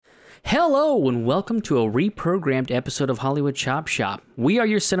Hello and welcome to a reprogrammed episode of Hollywood Chop Shop. We are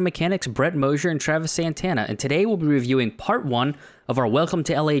your cinemechanics, Brett Mosier and Travis Santana, and today we'll be reviewing part 1 of our Welcome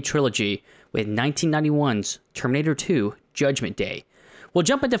to LA trilogy with 1991's Terminator 2 Judgment Day. We'll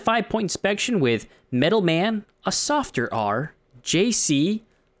jump into 5-point inspection with Metal Man, a softer R, JC,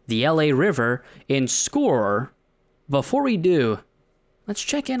 the LA River, and Scorer. Before we do, let's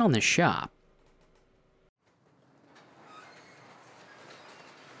check in on the shop.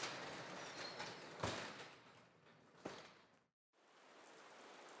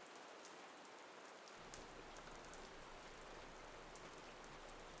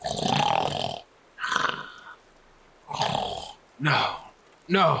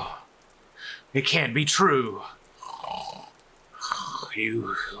 No, it can't be true.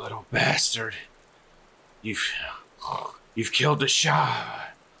 You little bastard. You've killed the Shah.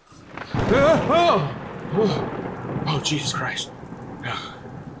 Oh, Jesus Christ.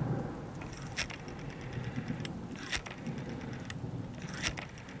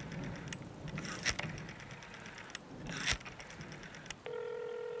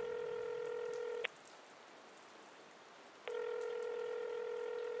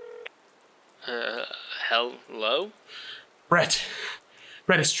 Hello? Brett,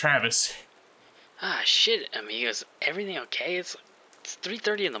 it's Travis. Ah, shit, amigos. Everything okay? It's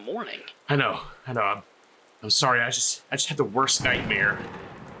 3:30 in the morning. I know. I'm sorry. I just had the worst nightmare.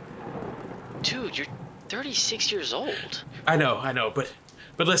 Dude, you're 36 years old. I know, but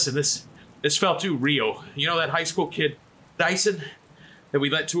listen, this felt too real. You know that high school kid, Dyson, that we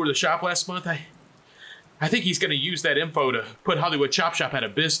let tour the shop last month? I think he's gonna use that info to put Hollywood Chop Shop out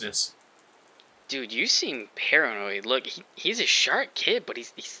of business. Dude, you seem paranoid. Look, he's a sharp kid, but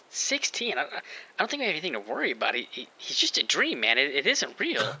he's 16. I don't think we have anything to worry about. He's just a dream, man. It isn't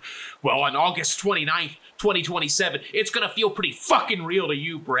real. Well, on August 29th, 2027, it's gonna feel pretty fucking real to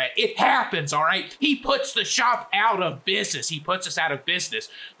you, Brett. It happens, all right? He puts the shop out of business. He puts us out of business.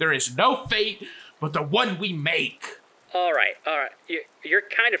 There is no fate but the one we make. All right. You're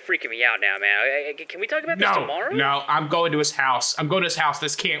kind of freaking me out now, man. Can we talk about this tomorrow? No, I'm going to his house.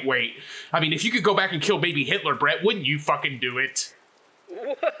 This can't wait. I mean, if you could go back and kill baby Hitler, Brett, wouldn't you fucking do it?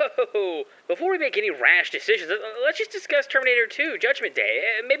 Whoa. Before we make any rash decisions, let's just discuss Terminator 2 Judgment Day.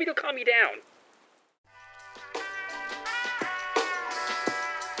 Maybe it'll calm you down.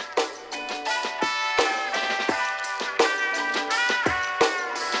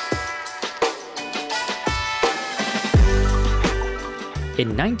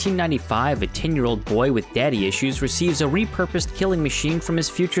 In 1995, a 10-year-old boy with daddy issues receives a repurposed killing machine from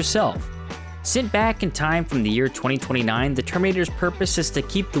his future self. Sent back in time from the year 2029, the Terminator's purpose is to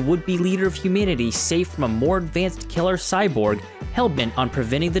keep the would-be leader of humanity safe from a more advanced killer cyborg hell-bent on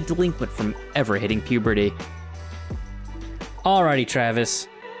preventing the delinquent from ever hitting puberty. Alrighty, Travis.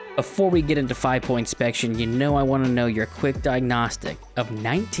 Before we get into 5-point inspection, you know I want to know your quick diagnostic of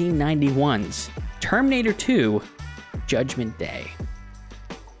 1991's Terminator 2 Judgment Day.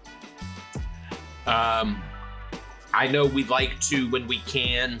 I know we like to, when we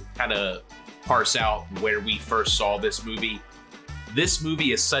can, kind of parse out where we first saw this movie. This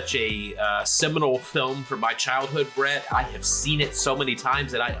movie is such a seminal film from my childhood, Brett. I have seen it so many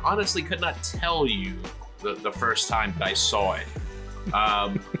times that I honestly could not tell you the first time that I saw it.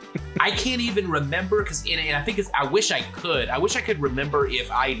 I can't even remember, and I think I wish I could. I wish I could remember if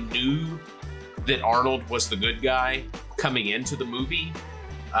I knew that Arnold was the good guy coming into the movie.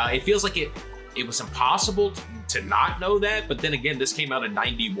 It feels like it was impossible to not know that, but then again, this came out in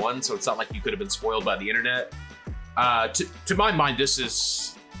 91, so it's not like you could have been spoiled by the internet. To my mind, this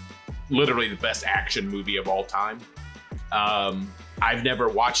is literally the best action movie of all time. I've never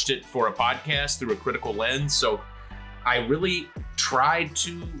watched it for a podcast through a critical lens, so I really tried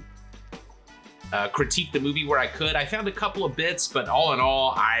to critique the movie where I could. I found a couple of bits, but all in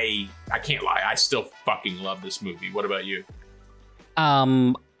all, I can't lie, I still fucking love this movie. What about you?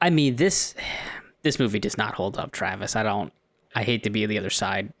 I mean, this movie does not hold up, Travis. I hate to be the other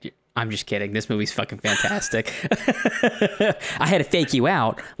side. I'm just kidding. This movie's fucking fantastic. I had to fake you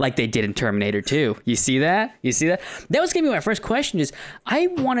out like they did in Terminator 2. You see that? That was going to be my first question is, I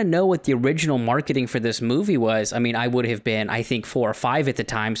want to know what the original marketing for this movie was. I mean, I would have been, I think, 4 or 5 at the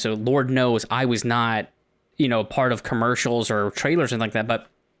time, so Lord knows I was not, part of commercials or trailers and like that. But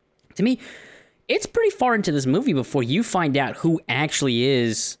to me, it's pretty far into this movie before you find out who actually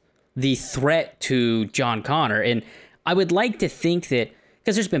is the threat to John Connor. And I would like to think that,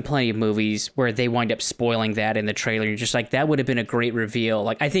 because there's been plenty of movies where they wind up spoiling that in the trailer. You're just like, that would have been a great reveal.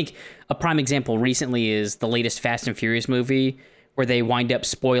 Like, I think a prime example recently is the latest Fast and Furious movie, where they wind up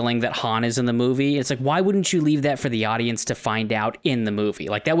spoiling that Han is in the movie. It's like, why wouldn't you leave that for the audience to find out in the movie?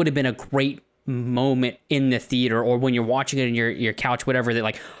 Like, that would have been a great moment in the theater, or when you're watching it in your couch, whatever, that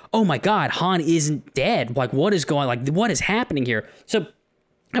like, oh my God, Han isn't dead. Like, what is going, like, what is happening here? So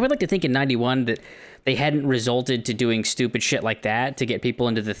I would like to think in 91 that they hadn't resorted to doing stupid shit like that to get people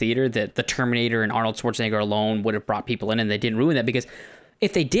into the theater, that the Terminator and Arnold Schwarzenegger alone would have brought people in, and they didn't ruin that, because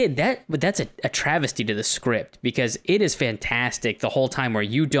if they did, that's a travesty to the script, because it is fantastic the whole time where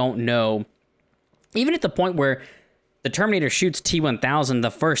you don't know, even at the point where the Terminator shoots T-1000 the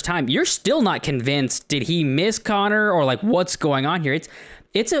first time, you're still not convinced, did he miss Connor, or like what's going on here?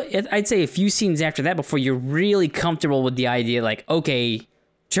 I'd say a few scenes after that before you're really comfortable with the idea, like, okay,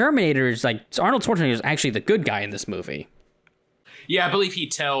 Terminator is like, Arnold Schwarzenegger is actually the good guy in this movie. Yeah, I believe he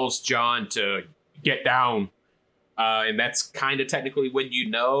tells John to get down. And that's kind of technically when you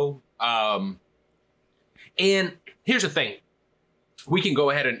know. And here's the thing. We can go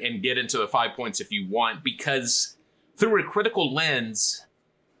ahead and get into the 5 points if you want, because through a critical lens,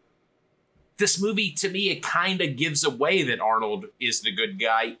 this movie, to me, it kind of gives away that Arnold is the good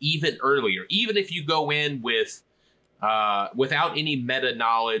guy even earlier. Even if you go in with without any meta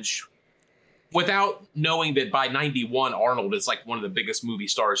knowledge, without knowing that by 91, Arnold is like one of the biggest movie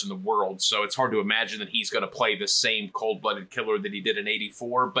stars in the world. So it's hard to imagine that he's going to play the same cold-blooded killer that he did in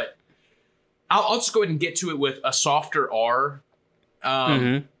 84. But I'll just go ahead and get to it with a softer R.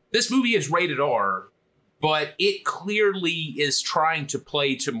 This movie is rated R, but it clearly is trying to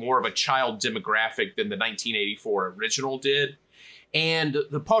play to more of a child demographic than the 1984 original did. And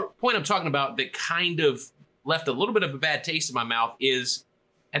the point I'm talking about that kind of left a little bit of a bad taste in my mouth is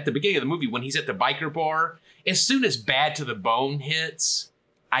at the beginning of the movie, when he's at the biker bar, as soon as Bad to the Bone hits,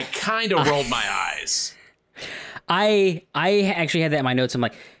 I kind of rolled my eyes. I actually had that in my notes. I'm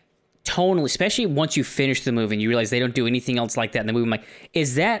like, tonally, especially once you finish the movie and you realize they don't do anything else like that in the movie, I'm like,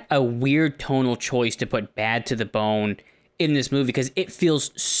 is that a weird tonal choice to put Bad to the Bone in this movie? Because it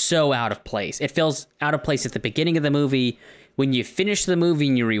feels so out of place. It feels out of place at the beginning of the movie. When you finish the movie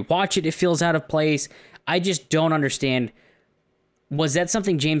and you rewatch it, it feels out of place. I just don't understand. Was that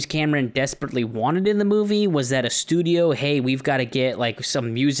something James Cameron desperately wanted in the movie? Was that a studio, hey, we've got to get like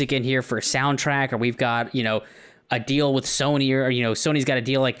some music in here for a soundtrack, or we've got, a deal with Sony, or, Sony's got a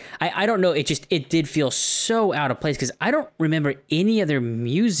deal? Like, I don't know. It did feel so out of place, because I don't remember any other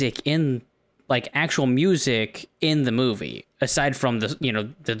music in, like, actual music in the movie aside from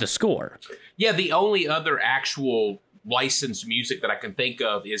the score. Yeah, the only other actual licensed music that I can think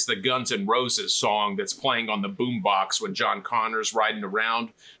of is the Guns N' Roses song that's playing on the boombox when John Connor's riding around.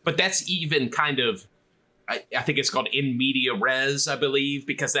 But that's even kind of, I think it's called In Media Res, I believe,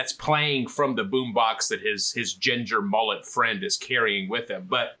 because that's playing from the boombox that his ginger mullet friend is carrying with him.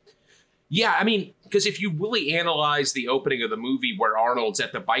 But yeah, I mean, because if you really analyze the opening of the movie where Arnold's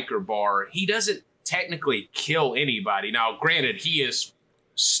at the biker bar, he doesn't technically kill anybody. Now, granted, he is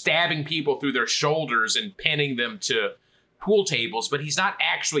stabbing people through their shoulders and pinning them to pool tables, but he's not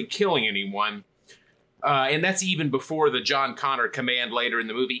actually killing anyone. And that's even before the John Connor command later in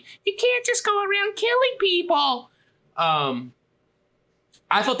the movie. You can't just go around killing people.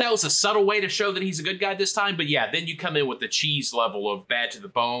 I thought that was a subtle way to show that he's a good guy this time. But yeah, then you come in with the cheese level of Bad to the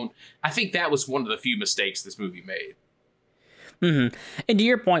Bone. I think that was one of the few mistakes this movie made. Mm-hmm. And to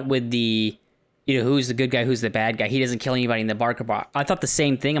your point with the, who's the good guy, who's the bad guy, he doesn't kill anybody in the biker bar. I thought the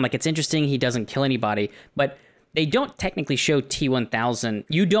same thing. I'm like, it's interesting he doesn't kill anybody, but they don't technically show T-1000.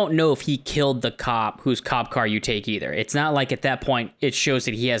 You don't know if he killed the cop whose cop car you take either. It's not like at that point it shows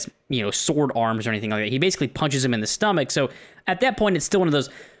that he has, sword arms or anything like that. He basically punches him in the stomach. So at that point, it's still one of those,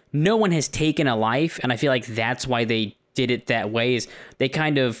 no one has taken a life. And I feel like that's why they did it that way, is they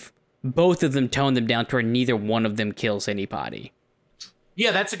kind of, both of them toned them down to where neither one of them kills anybody.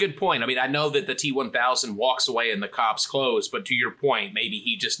 Yeah, that's a good point. I mean, I know that the T-1000 walks away in the cop's clothes, but to your point, maybe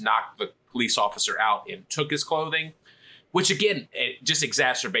he just knocked the police officer out and took his clothing, which again, it just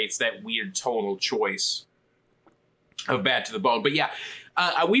exacerbates that weird tonal choice of Bad to the Bone. But yeah,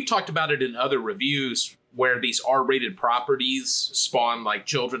 we've talked about it in other reviews where these R-rated properties spawn like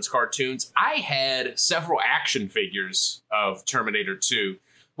children's cartoons. I had several action figures of Terminator 2,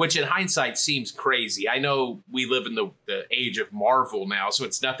 which in hindsight seems crazy. I know we live in the age of Marvel now, so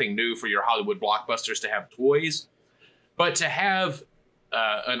it's nothing new for your Hollywood blockbusters to have toys. But to have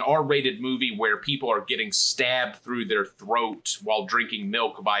an R-rated movie where people are getting stabbed through their throat while drinking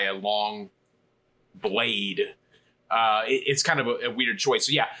milk by a long blade, it's kind of a weird choice.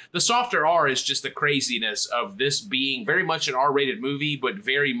 So yeah, the softer R is just the craziness of this being very much an R-rated movie, but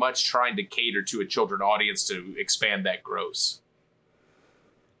very much trying to cater to a children audience to expand that gross.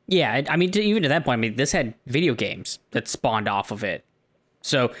 Yeah, I mean, even to that point, I mean, this had video games that spawned off of it.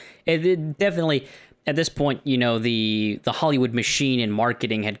 So it definitely, at this point, you know, the Hollywood machine and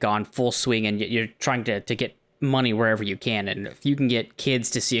marketing had gone full swing, and you're trying to get money wherever you can. And if you can get kids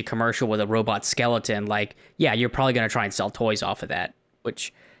to see a commercial with a robot skeleton, like, yeah, you're probably going to try and sell toys off of that,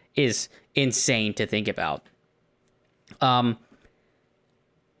 which is insane to think about.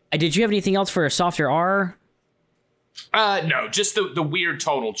 Did you have anything else for a softer R? No, just the weird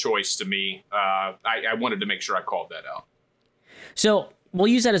tonal choice to me. I wanted to make sure I called that out. So we'll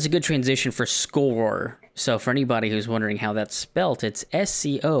use that as a good transition for score. So for anybody who's wondering how that's spelt, it's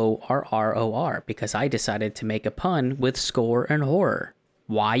SCORROR, because I decided to make a pun with score and horror.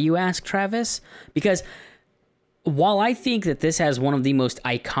 Why, you ask, Travis? Because while I think that this has one of the most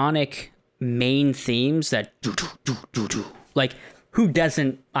iconic main themes that do, like, who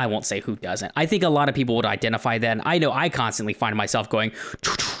doesn't? I won't say who doesn't. I think a lot of people would identify that. And I know I constantly find myself going,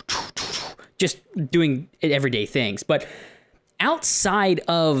 just doing everyday things. But outside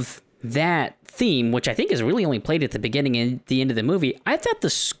of that theme, which I think is really only played at the beginning and the end of the movie, I thought the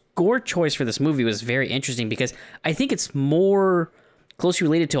score choice for this movie was very interesting because I think it's more closely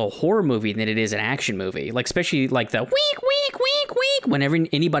related to a horror movie than it is an action movie. Like, especially like the week, whenever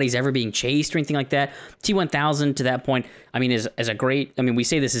anybody's ever being chased or anything like that. T-1000 to that point, I mean, is a great, I mean, we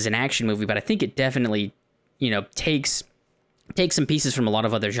say this is an action movie, but I think it definitely, you know, takes some pieces from a lot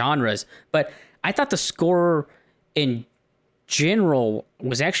of other genres. But I thought the score in general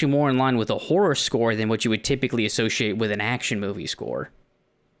was actually more in line with a horror score than what you would typically associate with an action movie score.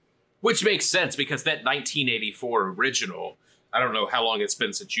 Which makes sense because that 1984 original, I don't know how long it's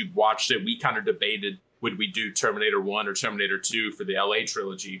been since you've watched it. We kind of debated, would we do Terminator 1 or Terminator 2 for the LA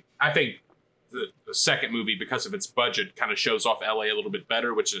trilogy? I think the second movie, because of its budget, kind of shows off LA a little bit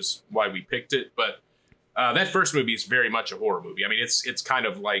better, which is why we picked it. But that first movie is very much a horror movie. I mean, it's kind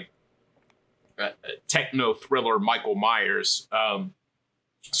of like a techno thriller Michael Myers.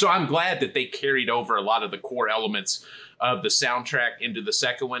 So I'm glad that they carried over a lot of the core elements of the soundtrack into the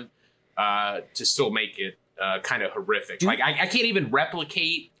second one to still make it kind of horrific. Like I can't even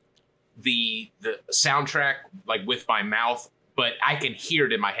replicate the soundtrack like with my mouth, but I can hear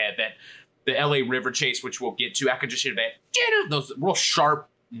it in my head that the LA River Chase, which we'll get to, I can just hear that those real sharp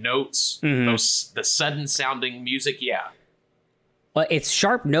notes, the sudden sounding music. Yeah. Well, it's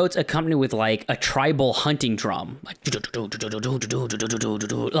sharp notes accompanied with like a tribal hunting drum, like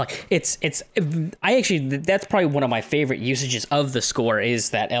I actually, that's probably one of my favorite usages of the score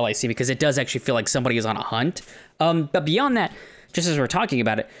is that LAC, because it does actually feel like somebody is on a hunt. But beyond that, just as we're talking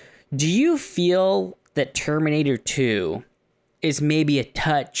about it, do you feel that Terminator 2 is maybe a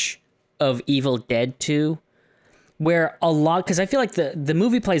touch of Evil Dead 2? Where a lot, because I feel like the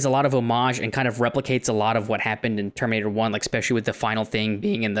movie plays a lot of homage and kind of replicates a lot of what happened in Terminator 1, like especially with the final thing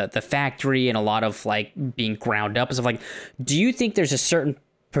being in the factory and a lot of like being ground up and stuff. Like, do you think there's a certain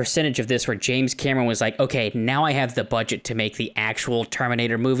percentage of this where James Cameron was like, okay, now I have the budget to make the actual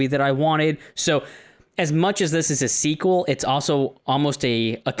Terminator movie that I wanted? So as much as this is a sequel, it's also almost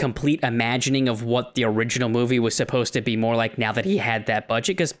a complete imagining of what the original movie was supposed to be more like now that he had that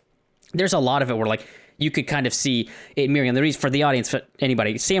budget. Because there's a lot of it where like, you could kind of see it mirroring. And the reason for the audience, for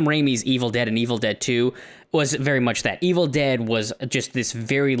anybody, Sam Raimi's Evil Dead and Evil Dead 2 was very much that. Evil Dead was just this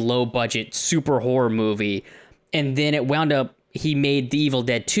very low budget, super horror movie. And then it wound up, he made the Evil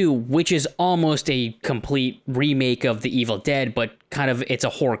Dead 2, which is almost a complete remake of the Evil Dead, but kind of, it's a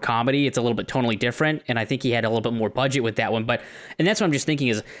horror comedy. It's a little bit tonally different. And I think he had a little bit more budget with that one. And that's what I'm just thinking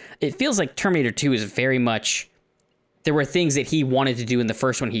is, it feels like Terminator 2 is very much, there were things that he wanted to do in the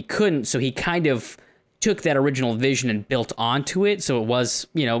first one he couldn't. So he kind of took that original vision and built onto it. So it was,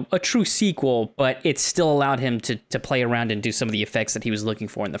 you know, a true sequel, but it still allowed him to play around and do some of the effects that he was looking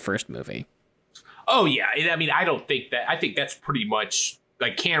for in the first movie. Oh, yeah. I mean, I don't think that, I think that's pretty much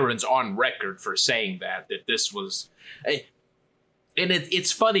like Cameron's on record for saying that this was, and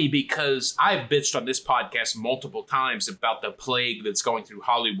it's funny because I've bitched on this podcast multiple times about the plague that's going through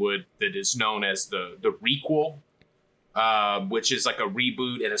Hollywood that is known as the requel. Which is like a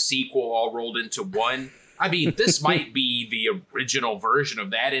reboot and a sequel all rolled into one. I mean, this might be the original version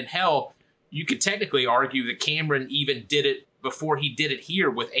of that. And hell, you could technically argue that Cameron even did it before he did it here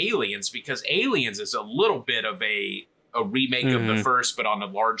with Aliens, because Aliens is a little bit of a remake of the first, but on a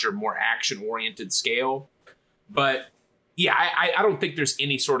larger, more action-oriented scale. But yeah, I don't think there's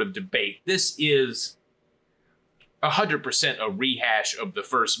any sort of debate. This is 100% a rehash of the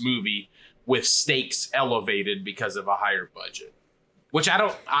first movie, with stakes elevated because of a higher budget, which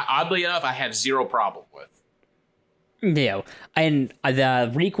oddly enough, I have zero problem with. Yeah, and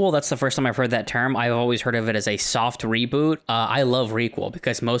the requel, that's the first time I've heard that term. I've always heard of it as a soft reboot. I love requel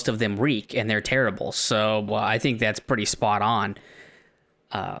because most of them reek and they're terrible. So I think that's pretty spot on.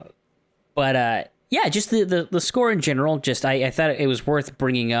 But yeah, just the score in general, just I thought it was worth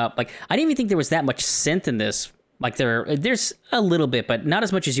bringing up. Like, I didn't even think there was that much synth in this. Like, there's a little bit, but not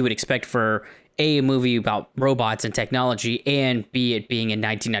as much as you would expect for a movie about robots and technology, and B, it being in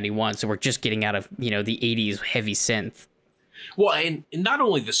 1991, so we're just getting out of, the 80s heavy synth. Well, and not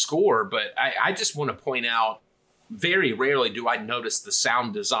only the score, but I just want to point out, very rarely do I notice the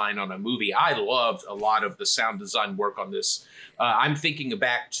sound design on a movie. I loved a lot of the sound design work on this. I'm thinking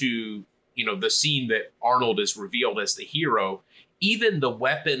back to, the scene that Arnold is revealed as the hero. Even the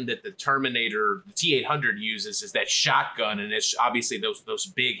weapon that the Terminator, the T-800 uses, is that shotgun, and it's obviously those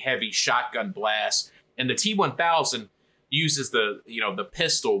big, heavy shotgun blasts. And the T-1000 uses the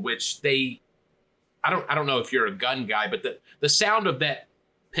pistol, which I don't know if you're a gun guy, but the sound of that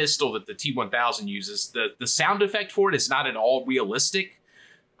pistol that the T-1000 uses, the sound effect for it is not at all realistic,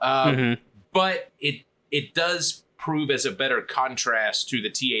 but it does prove as a better contrast to the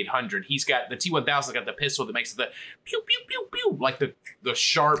T-800. The T-1000 got the pistol that makes the pew pew pew pew, like the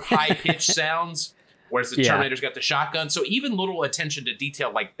sharp high pitched sounds, whereas the Terminator's got the shotgun. So even little attention to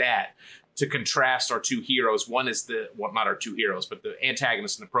detail like that to contrast our two heroes. One is not our two heroes, but the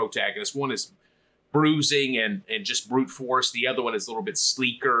antagonist and the protagonist. One is bruising and just brute force. The other one is a little bit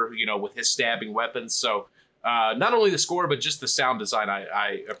sleeker, with his stabbing weapons. So not only the score, but just the sound design,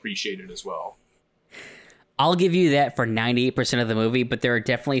 I appreciated as well. I'll give you that for 98% of the movie, but there are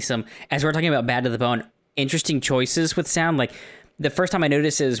definitely some, as we're talking about Bad to the Bone, interesting choices with sound. Like, the first time I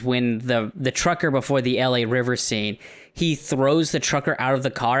noticed is when the trucker, before the LA River scene, he throws the trucker out of the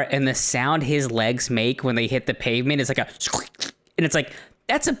car, and the sound his legs make when they hit the pavement is like a squeak, and it's like,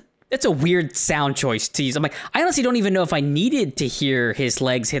 that's a weird sound choice to use. I'm like, I honestly don't even know if I needed to hear his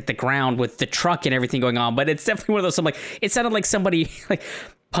legs hit the ground with the truck and everything going on, but it's definitely one of those, I'm like, it sounded like somebody like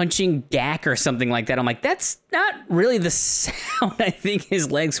punching Dak or something like that. I'm like, that's not really the sound I think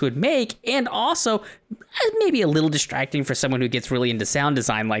his legs would make, and also maybe a little distracting for someone who gets really into sound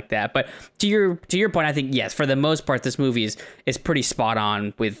design like that. But to your point, I think, yes, for the most part, this movie is pretty spot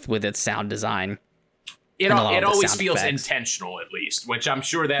on with its sound design. It always feels intentional, at least, which I'm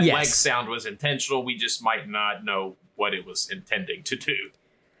sure that leg sound was intentional. We just might not know what it was intending to do.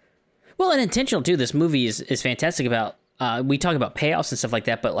 Well, and intentional, too. This movie is fantastic about, we talk about payoffs and stuff like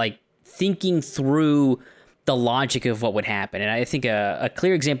that, but like thinking through the logic of what would happen. And I think a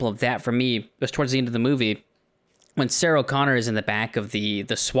clear example of that for me was towards the end of the movie when Sarah O'Connor is in the back of the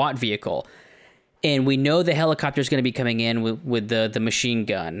SWAT vehicle. And we know the helicopter is going to be coming in with the machine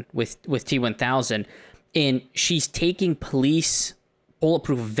gun with T-1000. And she's taking police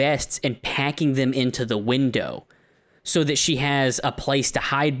bulletproof vests and packing them into the window so that she has a place to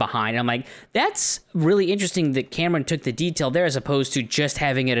hide behind. I'm like, that's really interesting that Cameron took the detail there as opposed to just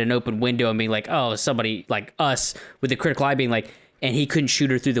having it an open window and being like, oh, somebody like us with the critical eye being like, and he couldn't shoot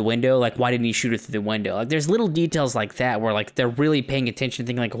her through the window. Like, why didn't he shoot her through the window? Like, there's little details like that where like they're really paying attention,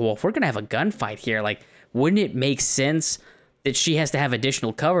 thinking like, well, if we're going to have a gunfight here, like, wouldn't it make sense that she has to have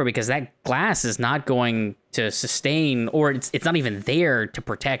additional cover because that glass is not going to sustain, or it's not even there to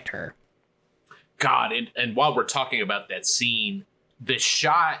protect her. God, and while we're talking about that scene, the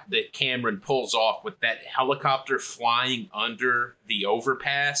shot that Cameron pulls off with that helicopter flying under the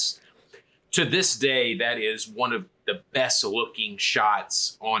overpass, to this day, that is one of the best looking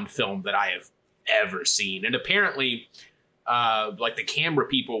shots on film that I have ever seen. And apparently, like the camera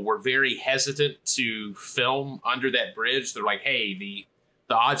people were very hesitant to film under that bridge. They're like, hey, the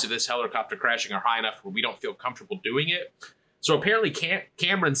odds of this helicopter crashing are high enough where we don't feel comfortable doing it. So apparently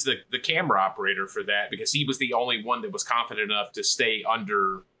Cameron's the camera operator for that because he was the only one that was confident enough to stay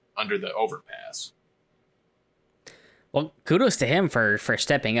under the overpass. Well, kudos to him for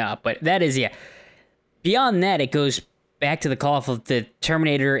stepping up. But that is, yeah. Beyond that, it goes back to the call of the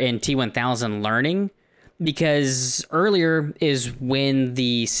Terminator and T-1000 learning. Because earlier is when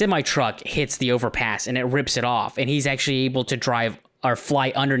the semi-truck hits the overpass and it rips it off. And he's actually able to drive or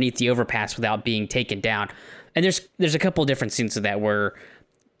fly underneath the overpass without being taken down. And there's a couple of different scenes of that where,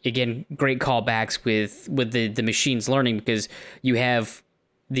 again, great callbacks with the machines learning, because you have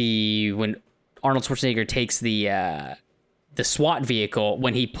when Arnold Schwarzenegger takes the SWAT vehicle,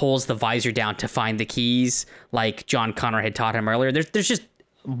 when he pulls the visor down to find the keys, like John Connor had taught him earlier. There's just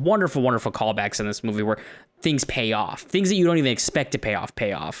wonderful callbacks in this movie where things pay off. Things that you don't even expect to pay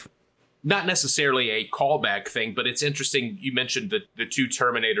off. Not necessarily a callback thing, but it's interesting. You mentioned the two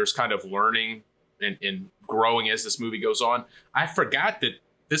Terminators kind of learning and growing as this movie goes on. I forgot that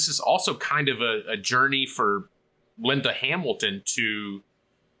this is also kind of a journey for Linda Hamilton to,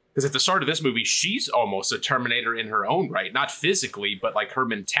 because at the start of this movie, she's almost a Terminator in her own right, not physically, but like her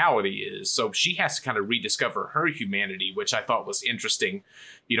mentality is. So she has to kind of rediscover her humanity, which I thought was interesting.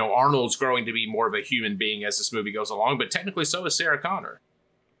 You know, Arnold's growing to be more of a human being as this movie goes along, but technically so is Sarah Connor.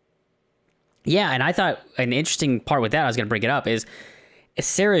 Yeah, and I thought an interesting part with that, I was going to bring it up, is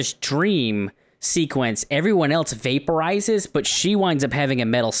Sarah's dream sequence, everyone else vaporizes, but she winds up having a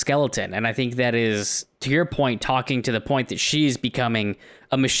metal skeleton. And I think that is, to your point, talking to the point that she's becoming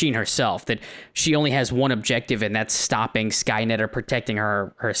a machine herself, that she only has one objective, and that's stopping Skynet or protecting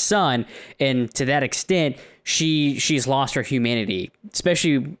her son. And to that extent, she's lost her humanity.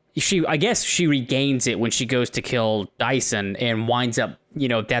 Especially, I guess she regains it when she goes to kill Dyson and winds up,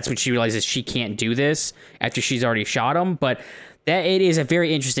 that's when she realizes she can't do this after she's already shot him. But that it is a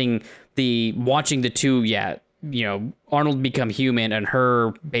very interesting, watching the two, Arnold become human and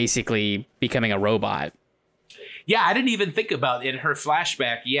her basically becoming a robot. Yeah, I didn't even think about in her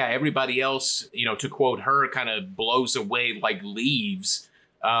flashback. Yeah, everybody else, to quote her, kind of blows away like leaves.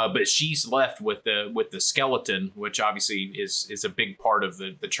 But she's left with the skeleton, which obviously is a big part of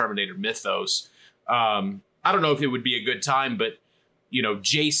the Terminator mythos. I don't know if it would be a good time, but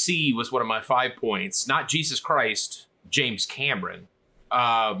JC was one of my 5 points. Not Jesus Christ, James Cameron,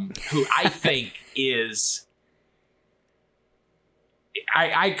 who I think is.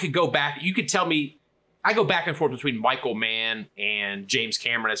 I could go back. You could tell me. I go back and forth between Michael Mann and James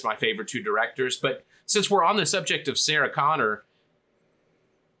Cameron as my favorite 2 directors. But since we're on the subject of Sarah Connor,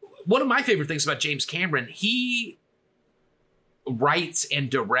 one of my favorite things about James Cameron, he writes and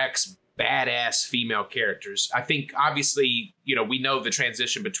directs badass female characters. I think, obviously, we know the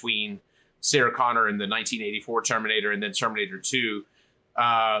transition between Sarah Connor in the 1984 Terminator and then Terminator 2.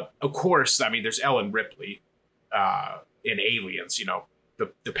 Of course, I mean, there's Ellen Ripley in Aliens,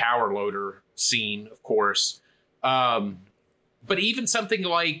 the power loader scene, of course. But even something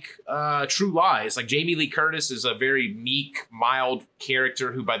like True Lies, like Jamie Lee Curtis is a very meek, mild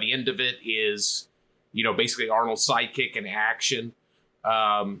character who by the end of it is, basically Arnold's sidekick in action.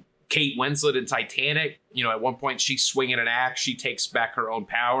 Kate Winslet in Titanic, at one point she's swinging an axe, she takes back her own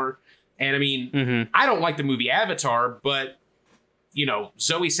power. And I mean, I don't like the movie Avatar, but,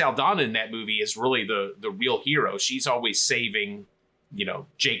 Zoe Saldana in that movie is really the real hero. She's always saving,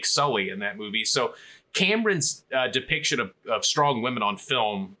 Jake Sully in that movie. So Cameron's depiction of strong women on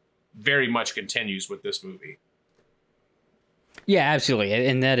film very much continues with this movie. Yeah, absolutely.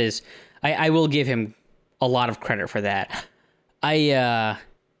 And that is, I will give him a lot of credit for that. Yeah,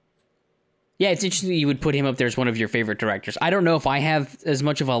 it's interesting you would put him up there as one of your favorite directors. I don't know if I have as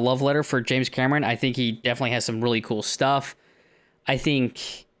much of a love letter for James Cameron. I think he definitely has some really cool stuff. I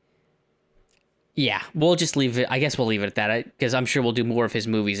think, yeah, we'll just leave it. I guess we'll leave it at that, because I'm sure we'll do more of his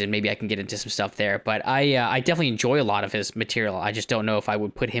movies and maybe I can get into some stuff there. But I definitely enjoy a lot of his material. I just don't know if I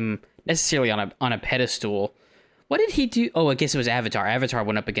would put him necessarily on a pedestal. What did he do? Oh, I guess it was Avatar. Avatar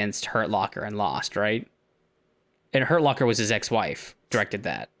went up against Hurt Locker and lost, right? And Hurt Locker was his ex-wife, directed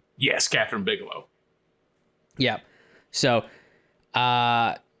that. Yes, Catherine Bigelow. Yeah. So,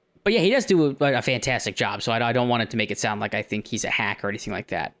 but yeah, he does do a fantastic job. So I don't want it to make it sound like I think he's a hack or anything like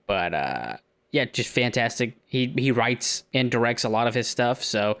that. But yeah, just fantastic. He writes and directs a lot of his stuff.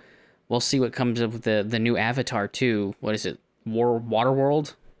 So we'll see what comes of the new Avatar 2. What is it?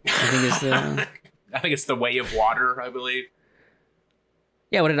 Waterworld? I think is the. I think it's The Way of Water, I believe.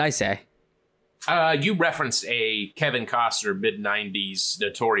 Yeah, what did I say? You referenced a Kevin Costner mid-90s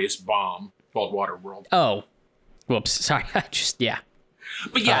notorious bomb called Waterworld. Oh, whoops. Sorry. But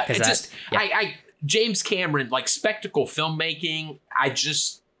yeah, it's just, James Cameron, like spectacle filmmaking,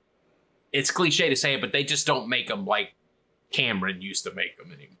 it's cliche to say it, but they just don't make them like Cameron used to make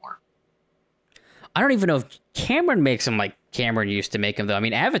them anymore. I don't even know if Cameron makes them like Cameron used to make them, though. I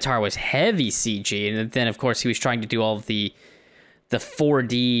mean, Avatar was heavy CG, and then, of course, he was trying to do all of the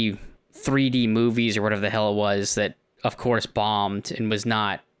 4D, 3D movies or whatever the hell it was that, of course, bombed and was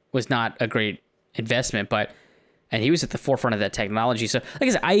not a great investment, and he was at the forefront of that technology. So, like I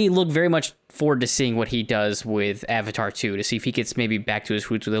said, I look very much forward to seeing what he does with Avatar 2, to see if he gets maybe back to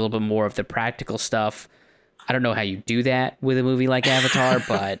his roots with a little bit more of the practical stuff. I don't know how you do that with a movie like Avatar,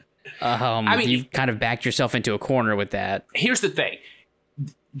 but I mean, you've kind of backed yourself into a corner with that. Here's the thing.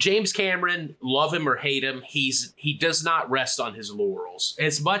 James Cameron, love him or hate him, he does not rest on his laurels.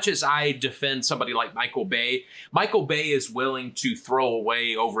 As much as I defend somebody like Michael Bay is willing to throw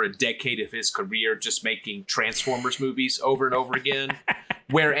away over a decade of his career just making Transformers movies over and over again.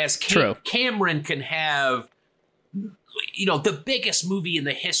 Whereas Cameron can have, the biggest movie in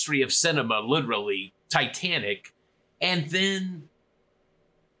the history of cinema, literally, Titanic, and then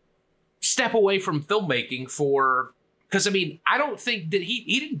step away from filmmaking for, because I mean, I don't think that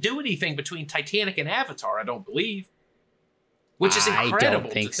he didn't do anything between Titanic and Avatar, I don't believe. Which is incredible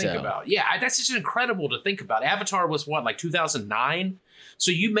to think about. Yeah, that's just incredible to think about. Avatar was what, like 2009?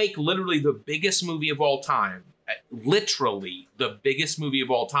 So you make literally the biggest movie of all time, literally the biggest movie of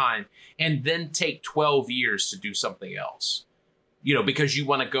all time, and then take 12 years to do something else. You know, because you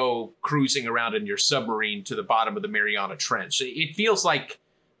want to go cruising around in your submarine to the bottom of the Mariana Trench. It feels like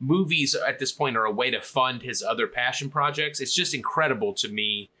movies at this point are a way to fund his other passion projects. It's just incredible to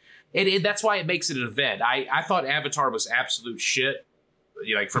me. That's why it makes it an event. I thought Avatar was absolute shit,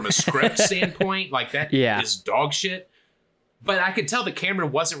 like from a script standpoint, like that is dog shit. But I could tell that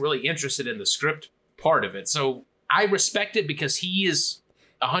Cameron wasn't really interested in the script part of it. So I respect it because he is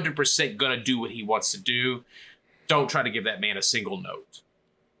 100% going to do what he wants to do. Don't try to give that man a single note.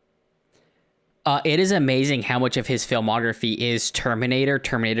 It is amazing how much of his filmography is Terminator,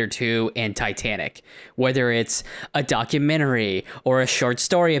 Terminator 2, and Titanic. Whether it's a documentary or a short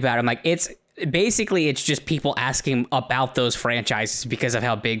story about him, like it's just people asking about those franchises because of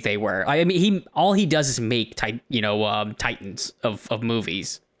how big they were. I mean, all he does is make titans of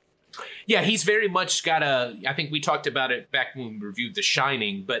movies. Yeah, he's very much got I think we talked about it back when we reviewed The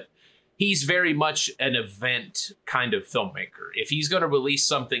Shining, but he's very much an event kind of filmmaker. If he's going to release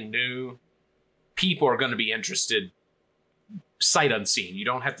something new, people are going to be interested sight unseen. You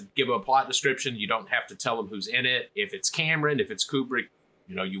don't have to give a plot description. You don't have to tell them who's in it. If it's Cameron, if it's Kubrick,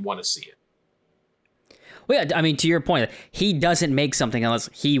 you want to see it. Well, yeah, I mean, to your point, he doesn't make something unless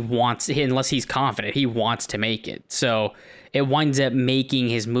he's confident. He wants to make it. So it winds up making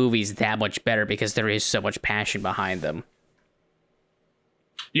his movies that much better because there is so much passion behind them.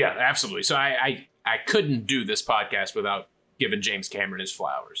 Yeah, absolutely. So I couldn't do this podcast without giving James Cameron his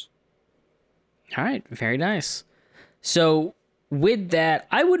flowers. All right, very nice. So with that,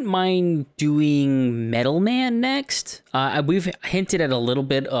 I wouldn't mind doing Metal Man next. We've hinted at a little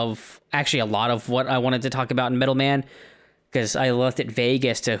bit of, actually a lot of what I wanted to talk about in Metal Man, because I left it vague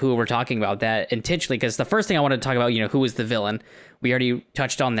as to who we're talking about that intentionally, because the first thing I wanted to talk about, who was the villain. We already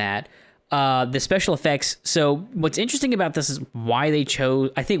touched on that. The special effects. So what's interesting about this is why they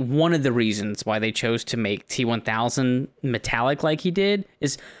chose, I think one of the reasons why they chose to make T-1000 metallic like he did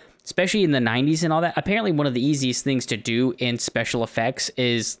is, especially in the 90s and all that, apparently one of the easiest things to do in special effects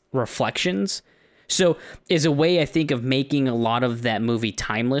is reflections. So is a way, I think, of making a lot of that movie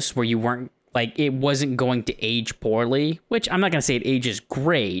timeless, where you weren't, like, it wasn't going to age poorly, which I'm not going to say it ages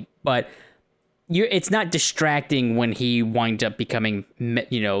great, but it's not distracting when he winds up becoming,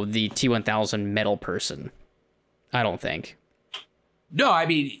 the T-1000 metal person. I don't think. No, I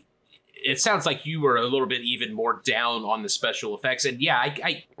mean, it sounds like you were a little bit even more down on the special effects. And yeah,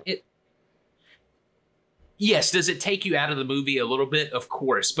 yes, does it take you out of the movie a little bit? Of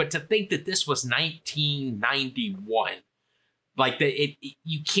course. But to think that this was 1991, like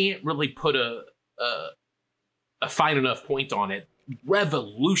you can't really put a fine enough point on it.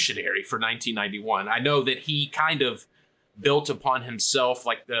 Revolutionary for 1991. I know that he kind of built upon himself,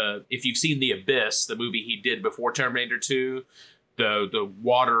 like if you've seen The Abyss, the movie he did before Terminator 2, the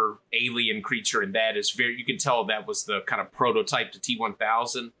water alien creature in that is you can tell that was the kind of prototype to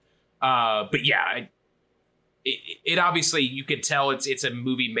T-1000. But yeah, it obviously, you could tell it's a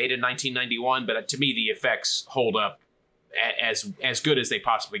movie made in 1991, but to me, the effects hold up as good as they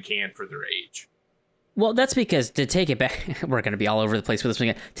possibly can for their age. Well, that's because, to take it back, we're going to be all over the place with this one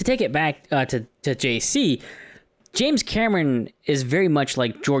again. To take it back to JC, James Cameron is very much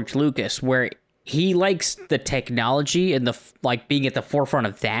like George Lucas, where he likes the technology and being at the forefront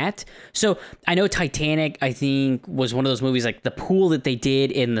of that. So I know Titanic, I think, was one of those movies, like the pool that they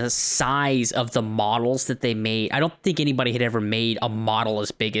did and the size of the models that they made. I don't think anybody had ever made a model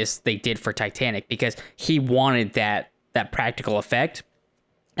as big as they did for Titanic, because he wanted that practical effect.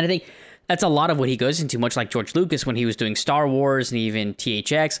 And I think that's a lot of what he goes into, much like George Lucas when he was doing Star Wars and even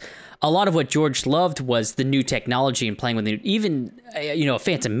THX. A lot of what George loved was the new technology and playing with even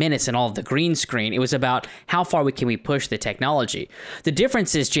Phantom Menace and all of the green screen. It was about how far can we push the technology. The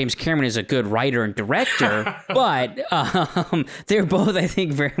difference is James Cameron is a good writer and director, but they're both, I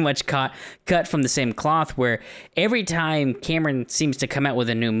think, very much cut from the same cloth, where every time Cameron seems to come out with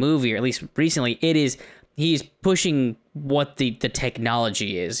a new movie, or at least recently, he's pushing what the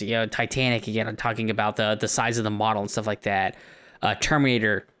technology is. Titanic, again, I'm talking about the size of the model and stuff like that.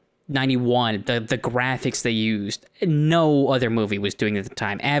 Terminator 91, the graphics they used, no other movie was doing it at the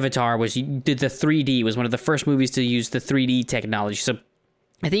time. Avatar did the 3D, was one of the first movies to use the 3D technology. So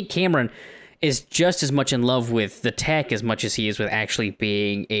I think Cameron is just as much in love with the tech as much as he is with actually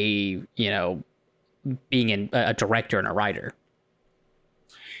being a director and a writer.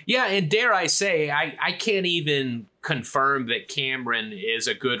 Yeah, and dare I say, I can't even confirm that Cameron is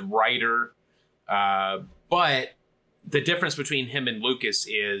a good writer, but the difference between him and Lucas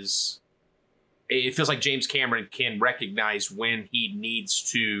is it feels like James Cameron can recognize when he needs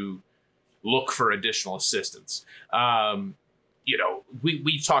to look for additional assistance.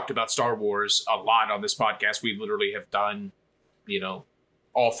 We've talked about Star Wars a lot on this podcast. We literally have done,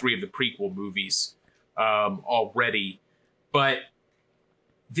 all three of the prequel movies already. But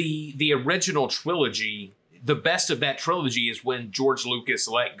the original trilogy, the best of that trilogy is when George Lucas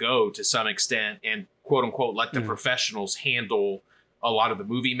let go to some extent and quote unquote let the professionals handle a lot of the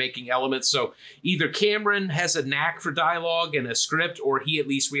movie making elements. So either Cameron has a knack for dialogue and a script, or he at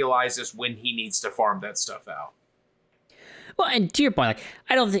least realizes when he needs to farm that stuff out. Well, and to your point,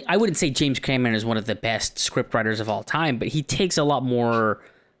 I wouldn't say James Cameron is one of the best scriptwriters of all time, but he takes a lot more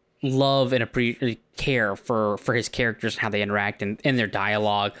love and care for his characters and how they interact and their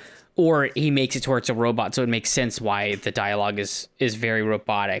dialogue, or he makes it towards a robot, so it makes sense why the dialogue is very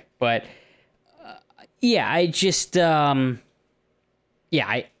robotic. But I just I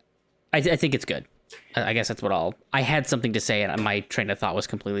think it's good. I guess that's what I had something to say, and my train of thought was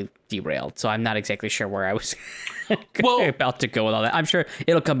completely derailed. So I'm not exactly sure where I was about to go with all that. I'm sure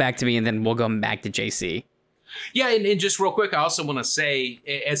it'll come back to me, and then we'll go back to JC. Yeah, and just real quick, I also want to say,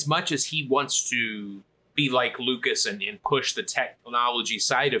 as much as he wants to be like Lucas and push the technology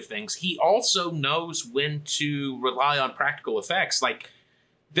side of things, he also knows when to rely on practical effects. Like,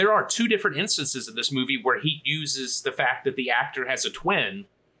 there are two different instances in this movie where he uses the fact that the actor has a twin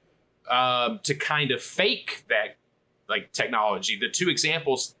to kind of fake that technology. The two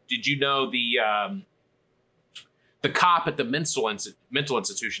examples, did you know the cop at the mental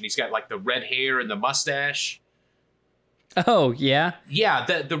institution, he's got the red hair and the mustache? Oh, yeah? Yeah,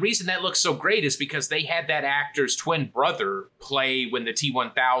 the reason that looks so great is because they had that actor's twin brother play when the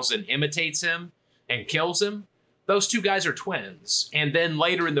T-1000 imitates him and kills him. Those two guys are twins. And then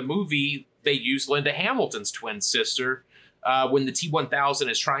later in the movie, they use Linda Hamilton's twin sister when the T-1000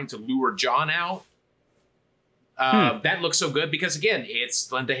 is trying to lure John out. That looks so good because, again, it's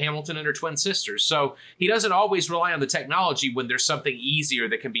Linda Hamilton and her twin sisters. So he doesn't always rely on the technology when there's something easier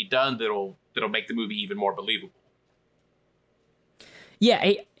that can be done that'll make the movie even more believable. Yeah,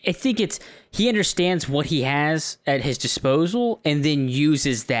 I think he understands what he has at his disposal and then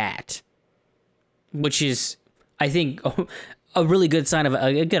uses that, which is, I think, a really good sign of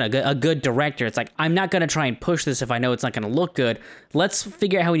a good director. It's like, I'm not going to try and push this if I know it's not going to look good. Let's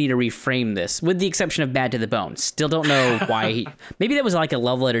figure out how we need to reframe this, with the exception of Bad to the Bone. Still don't know why maybe that was like a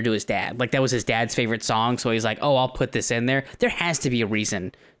love letter to his dad. Like, that was his dad's favorite song, so he's like, oh, I'll put this in there. There has to be a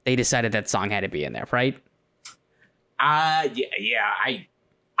reason they decided that song had to be in there, right? I'm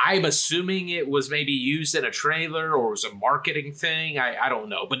assuming it was maybe used in a trailer or was a marketing thing. I don't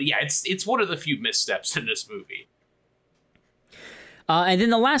know. But yeah, it's one of the few missteps in this movie. And then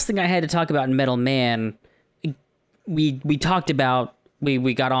the last thing I had to talk about in Metal Man, we talked about,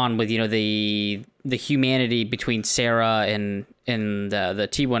 we got on with, the humanity between Sarah and the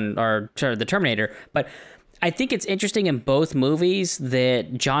T1 or the Terminator, but I think it's interesting in both movies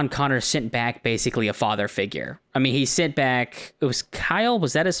that John Connor sent back basically a father figure. I mean, he sent back, it was Kyle,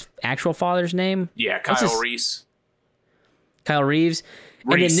 was that his actual father's name? Yeah, Kyle Reese. Kyle Reeves.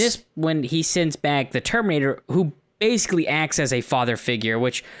 And in this, when he sends back the Terminator, who basically acts as a father figure,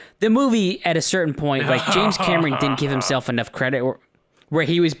 which the movie at a certain point, James Cameron didn't give himself enough credit, where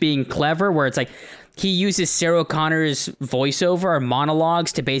he was being clever, where it's like, he uses Sarah Connor's voiceover or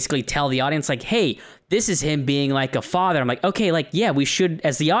monologues to basically tell the audience, hey, this is him being like a father. I'm like, okay, we should,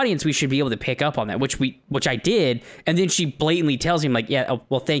 as the audience, we should be able to pick up on that, which I did. And then she blatantly tells him,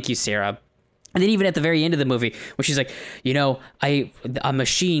 well, thank you, Sarah. And then even at the very end of the movie, when she's like, a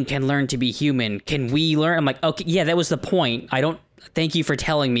machine can learn to be human. Can we learn? I'm like, okay, yeah, that was the point. Thank you for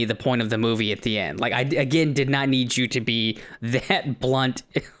telling me the point of the movie at the end. I, again, did not need you to be that blunt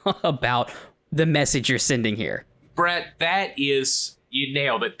about the message you're sending here. Brett, you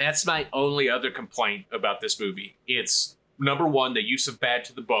nailed it. That's my only other complaint about this movie. It's, number one, the use of Bad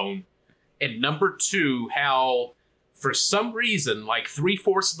to the Bone. And number two, how, for some reason,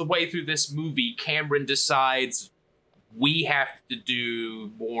 3/4 of the way through this movie, Cameron decides we have to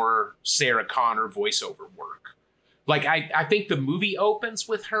do more Sarah Connor voiceover work. I think the movie opens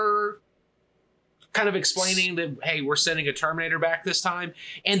with her kind of explaining that, hey, we're sending a Terminator back this time.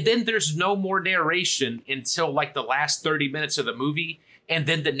 And then there's no more narration until the last 30 minutes of the movie. And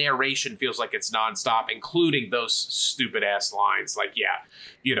then the narration feels like it's nonstop, including those stupid ass lines.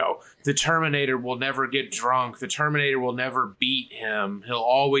 The Terminator will never get drunk. The Terminator will never beat him. He'll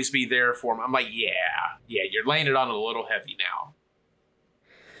always be there for him. I'm like, yeah, you're laying it on a little heavy now.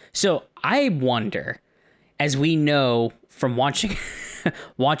 So I wonder, as we know from watching,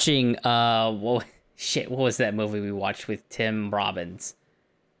 what was that movie we watched with Tim Robbins?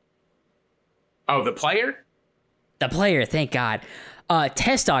 Oh, The Player? The Player, thank God.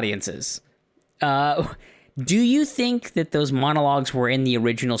 Test audiences. Do you think that those monologues were in the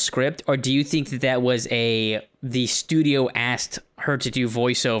original script, or do you think that that was the studio asked her to do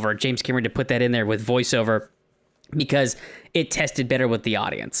voiceover, James Cameron to put that in there with voiceover because it tested better with the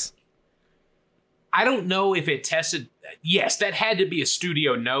audience? I don't know if it tested. Yes, that had to be a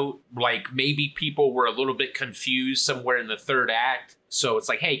studio note. Like maybe people were a little bit confused somewhere in the third act. So it's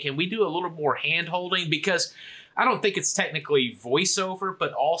like, hey, can we do a little more hand holding? Because I don't think it's technically voiceover,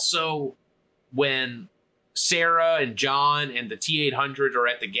 but also when Sarah and John and the T-800 are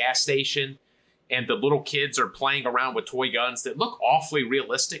at the gas station and the little kids are playing around with toy guns that look awfully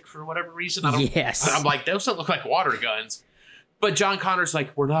realistic for whatever reason. Yes. I'm like, those don't look like water guns. But John Connor's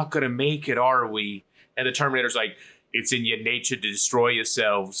like, we're not going to make it, are we? And the Terminator's like, it's in your nature to destroy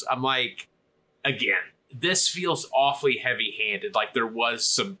yourselves. I'm like, again, this feels awfully heavy-handed. Like there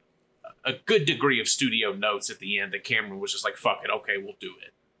was a good degree of studio notes at the end that Cameron was just like, fuck it, okay, we'll do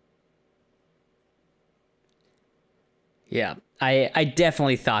it. Yeah, I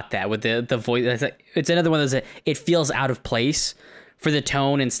definitely thought that with the voice. It's another one of those, it feels out of place for the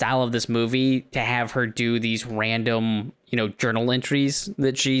tone and style of this movie to have her do these random, journal entries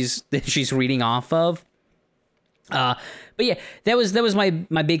that she's reading off of. But yeah, that was my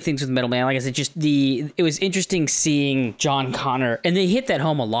big things with Metal Man. Like I said, it was interesting seeing John Connor, and they hit that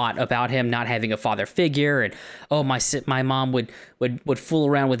home a lot about him not having a father figure, and my mom would fool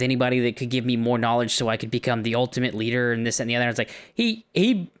around with anybody that could give me more knowledge so I could become the ultimate leader and this and the other. It's like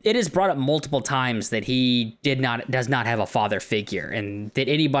it is brought up multiple times that he does not have a father figure, and that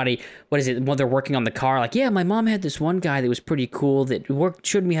anybody, when they're working on the car, like, yeah, my mom had this one guy that was pretty cool that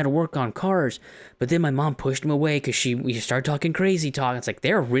showed me how to work on cars, but then my mom pushed him away because we started talking crazy talk. It's like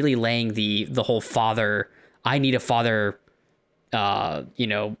they're really laying the whole father, I need a father, on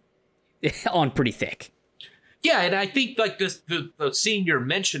pretty thick. Yeah, and I think like the scene you're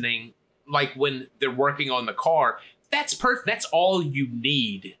mentioning, like when they're working on the car, that's perfect. That's all you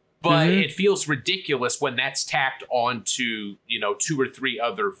need. But it feels ridiculous when that's tacked onto, 2 or 3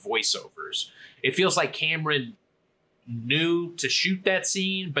 other voiceovers. It feels like Cameron knew to shoot that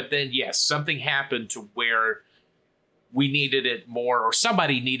scene, but then yes, something happened to where we needed it more, or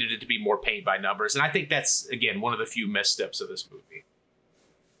somebody needed it to be more paint by numbers. And I think that's, again, one of the few missteps of this movie.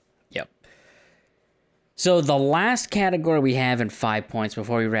 Yep. So the last category we have in 5 points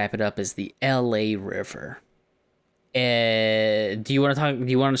before we wrap it up is the LA River. Do you want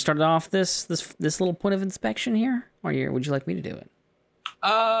to start off this little point of inspection here, or would you like me to do it?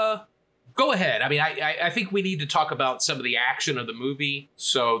 Go ahead. I mean, I think we need to talk about some of the action of the movie,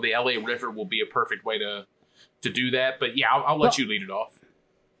 so the LA River will be a perfect way to do that. But yeah, I'll let you lead it off.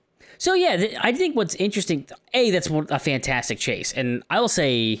 So yeah, I think what's interesting, that's a fantastic chase, and I will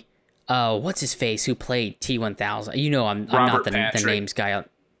say, what's his face who played T-1000? I'm not the names guy.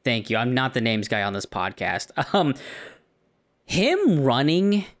 Thank you. I'm not the names guy on this podcast. Him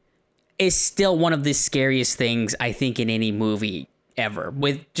running is still one of the scariest things I think in any movie ever.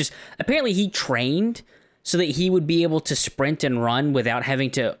 With just apparently he trained so that he would be able to sprint and run without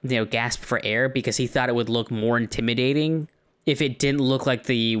having to, gasp for air, because he thought it would look more intimidating if it didn't look like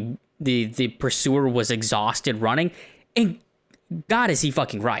the pursuer was exhausted running. And God, is he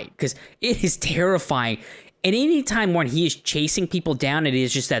fucking right? Because it is terrifying. And any time when he is chasing people down, it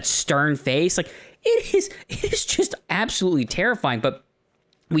is just that stern face. Like it is just absolutely terrifying. But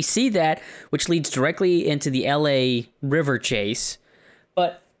we see that, which leads directly into the LA River chase.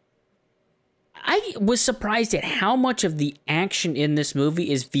 But I was surprised at how much of the action in this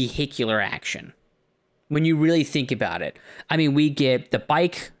movie is vehicular action. When you really think about it. I mean, we get the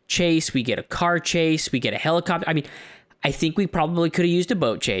bike chase, we get a car chase, we get a helicopter. I mean, I think we probably could have used a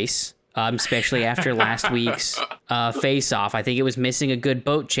boat chase, especially after last week's face-off. I think it was missing a good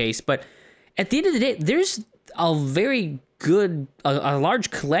boat chase. But at the end of the day, there's a very good, a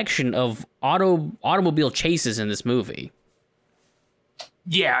large collection of automobile chases in this movie.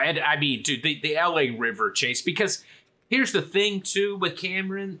 Yeah, and I mean, dude, the LA River chase, because here's the thing, too, with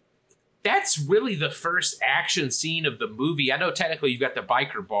Cameron. That's really the first action scene of the movie. I know technically you've got the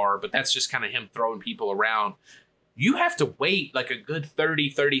biker bar, but that's just kind of him throwing people around. You have to wait like a good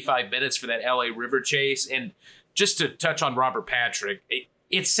 30, 35 minutes for that LA River chase. And just to touch on Robert Patrick,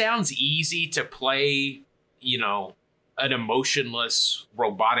 it sounds easy to play, an emotionless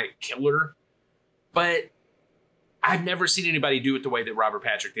robotic killer, but I've never seen anybody do it the way that Robert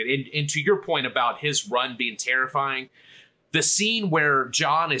Patrick did. And to your point about his run being terrifying, The scene where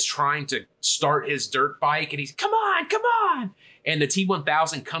John is trying to start his dirt bike and he's, come on. And the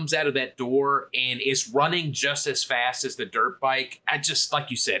T-1000 comes out of that door and is running just as fast as the dirt bike. I just,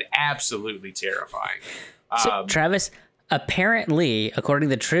 like you said, absolutely terrifying. So, Travis, apparently, according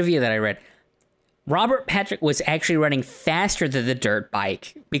to the trivia that I read, Robert Patrick was actually running faster than the dirt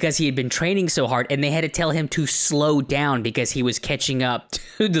bike because he had been training so hard, and they had to tell him to slow down because he was catching up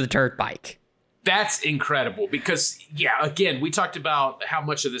to the dirt bike. That's incredible because, yeah, again, we talked about how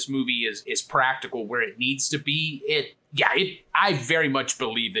much of this movie is practical where it needs to be. I very much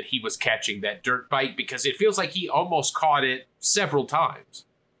believe that he was catching that dirt bike because it feels like he almost caught it several times.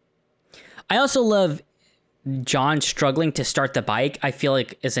 I also love John struggling to start the bike. I feel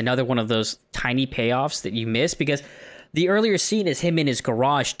like is another one of those tiny payoffs that you miss because the earlier scene is him in his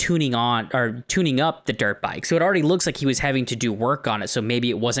garage tuning up the dirt bike. So it already looks like he was having to do work on it. So maybe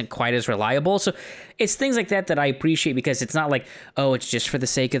it wasn't quite as reliable. So it's things like that I appreciate because it's not like, oh, it's just for the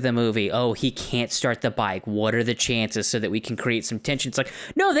sake of the movie. Oh, he can't start the bike. What are the chances so that we can create some tension? It's like,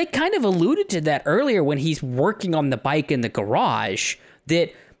 no, they kind of alluded to that earlier when he's working on the bike in the garage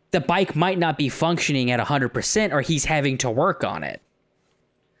that the bike might not be functioning at 100% or he's having to work on it.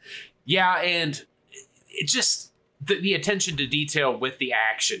 Yeah, and it just... The attention to detail with the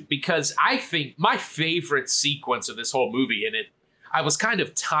action, because I think my favorite sequence of this whole movie, and I was kind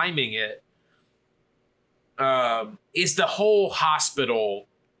of timing it, is the whole hospital,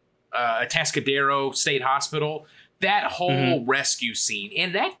 Atascadero State Hospital, that whole rescue scene.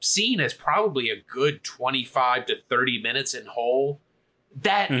 And that scene is probably a good 25 to 30 minutes in whole.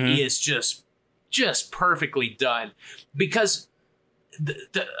 That is just perfectly done because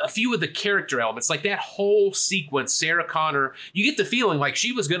a few of the character elements, like that whole sequence, Sarah Connor, you get the feeling like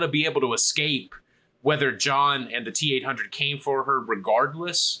she was going to be able to escape whether John and the T-800 came for her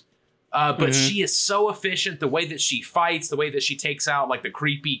regardless. But she is so efficient, the way that she fights, the way that she takes out like the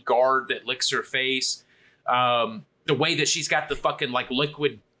creepy guard that licks her face, the way that she's got the fucking like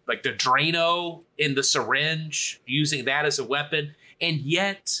liquid, like the Drano in the syringe, using that as a weapon. And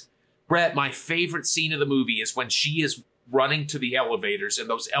yet, Brett, my favorite scene of the movie is when she is running to the elevators and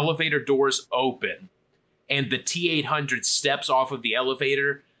those elevator doors open and the T-800 steps off of the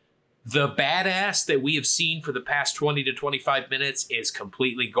elevator. The badass that we have seen for the past 20 to 25 minutes is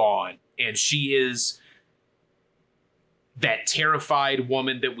completely gone. And she is that terrified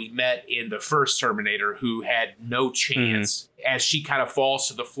woman that we met in the first Terminator who had no chance as she kind of falls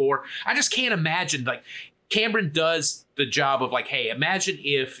to the floor. I just can't imagine, like, Cameron does the job of like, hey, imagine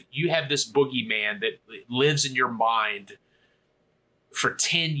if you have this boogeyman that lives in your mind for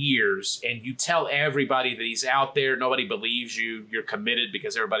 10 years and you tell everybody that he's out there. Nobody believes you. You're committed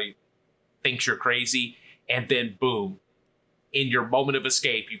because everybody thinks you're crazy. And then boom, in your moment of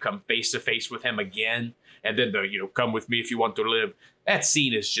escape, you come face to face with him again. And then come with me if you want to live. That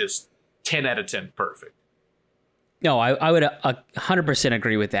scene is just 10 out of 10 perfect. No, I would 100%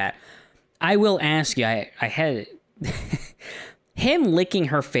 agree with that. I will ask you, I had him licking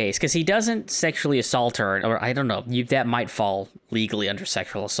her face because he doesn't sexually assault her, or I don't know, that might fall legally under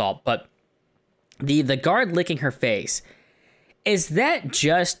sexual assault, but the guard licking her face, is that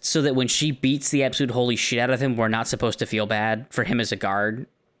just so that when she beats the absolute holy shit out of him, we're not supposed to feel bad for him as a guard?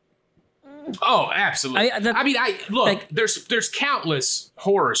 Oh, absolutely. There's countless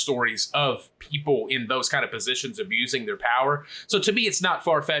horror stories of people in those kind of positions abusing their power. So to me, it's not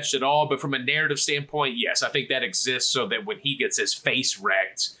far-fetched at all. But from a narrative standpoint, yes, I think that exists so that when he gets his face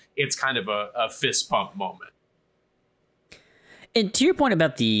wrecked, it's kind of a fist pump moment. And to your point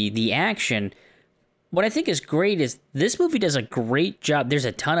about the action, what I think is great is this movie does a great job. There's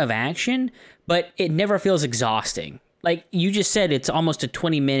a ton of action, but it never feels exhausting. Like you just said, it's almost a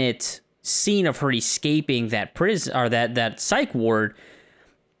 20-minute scene of her escaping that prison or that psych ward.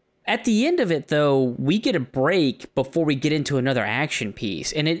 At the end of it, though, we get a break before we get into another action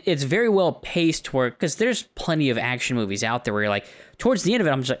piece, and it's very well paced toward, because there's plenty of action movies out there where you're like, towards the end of it,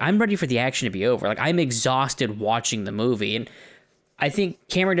 I'm just like, I'm ready for the action to be over. Like I'm exhausted watching the movie, and I think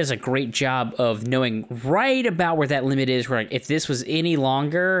Cameron does a great job of knowing right about where that limit is. Where like, if this was any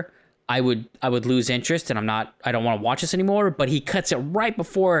longer, I would lose interest, and I don't want to watch this anymore. But he cuts it right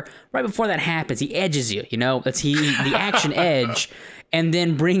before that happens. He edges you, that's the action edge, and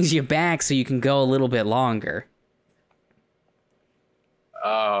then brings you back so you can go a little bit longer.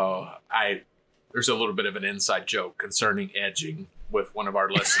 Oh, there's a little bit of an inside joke concerning edging with one of our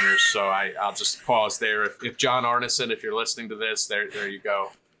listeners, so I'll just pause there. If John Arneson, if you're listening to this, there you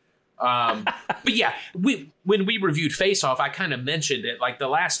go. But yeah, when we reviewed Face Off, I kind of mentioned it, like the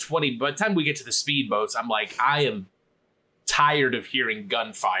last 20, by the time we get to the speedboats, I'm like, I am tired of hearing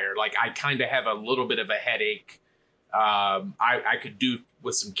gunfire. Like I kind of have a little bit of a headache I could do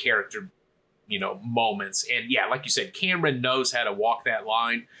with some character, moments. And yeah, like you said, Cameron knows how to walk that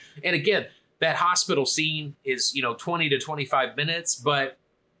line. And again, that hospital scene is, 20 to 25 minutes, but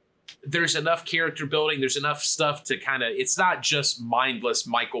there's enough character building. There's enough stuff to kind of, it's not just mindless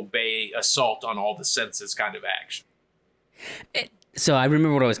Michael Bay assault on all the senses kind of action. So I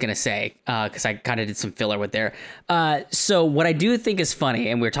remember what I was going to say, because I kind of did some filler with there. So what I do think is funny,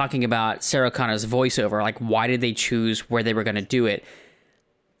 and we're talking about Sarah Connor's voiceover, like why did they choose where they were going to do it?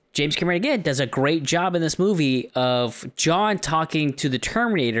 James Cameron, again, does a great job in this movie of John talking to the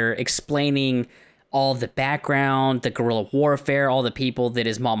Terminator, explaining all the background, the guerrilla warfare, all the people that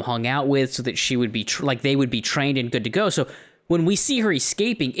his mom hung out with so that she would be, they would be trained and good to go. So when we see her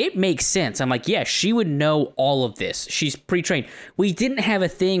escaping, it makes sense. I'm like, yeah, she would know all of this. She's pre-trained. We didn't have a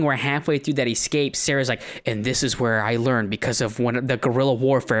thing where halfway through that escape, Sarah's like, and this is where I learned because of the guerrilla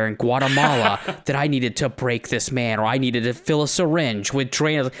warfare in Guatemala that I needed to break this man, or I needed to fill a syringe with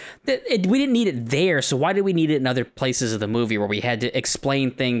drain. We didn't need it there, so why did we need it in other places of the movie where we had to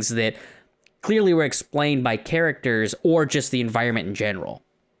explain things that clearly were explained by characters or just the environment in general?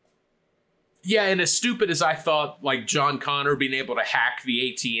 Yeah, and as stupid as I thought, like, John Connor being able to hack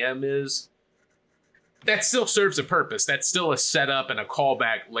the ATM is, that still serves a purpose. That's still a setup and a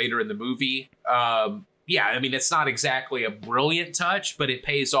callback later in the movie. Yeah, I mean, it's not exactly a brilliant touch, but it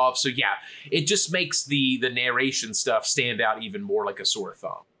pays off. So yeah, it just makes the narration stuff stand out even more like a sore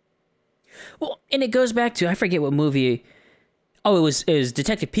thumb. Well, and it goes back to, I forget what movie. Oh, it was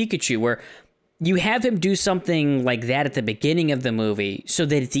Detective Pikachu, where you have him do something like that at the beginning of the movie so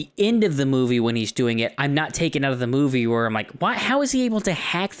that at the end of the movie when he's doing it, I'm not taken out of the movie where I'm like, what? How is he able to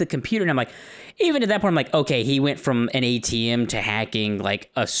hack the computer? And I'm like, even at that point, I'm like, okay, he went from an ATM to hacking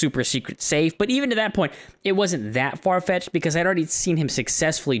like a super secret safe. But even to that point, it wasn't that far-fetched because I'd already seen him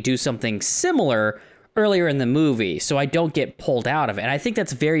successfully do something similar earlier in the movie, so I don't get pulled out of it. And I think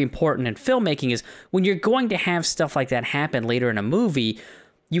that's very important in filmmaking is when you're going to have stuff like that happen later in a movie,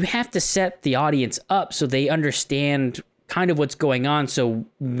 you have to set the audience up so they understand kind of what's going on. So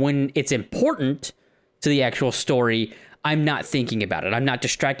when it's important to the actual story, I'm not thinking about it. I'm not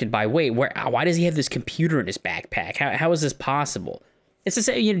distracted by, wait, why does he have this computer in his backpack? How is this possible? It's the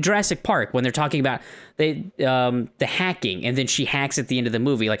same, Jurassic Park, when they're talking about the hacking, and then she hacks at the end of the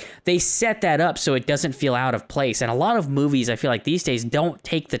movie. Like, they set that up so it doesn't feel out of place. And a lot of movies, I feel like these days, don't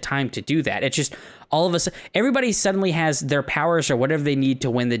take the time to do that. It's just all of a sudden, everybody suddenly has their powers or whatever they need to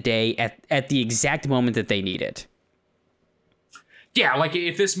win the day at the exact moment that they need it. Yeah, like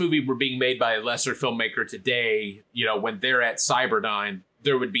if this movie were being made by a lesser filmmaker today, when they're at Cyberdyne,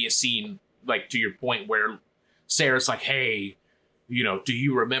 there would be a scene, like, to your point, where Sarah's like, hey, do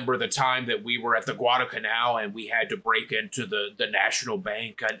you remember the time that we were at the Guadalcanal and we had to break into the National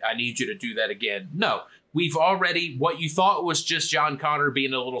Bank? I need you to do that again. No, we've already, what you thought was just John Connor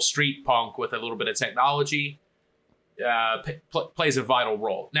being a little street punk with a little bit of technology, plays a vital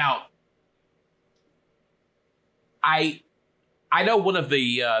role. Now, I know one of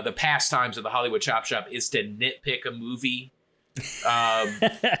the pastimes of the Hollywood Chop Shop is to nitpick a movie.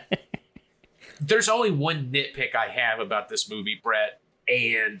 There's only one nitpick I have about this movie, Brett,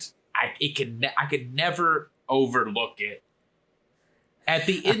 and I could never overlook it. At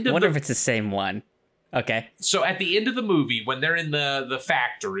the end I wonder if it's the same one. Okay. So at the end of the movie, when they're in the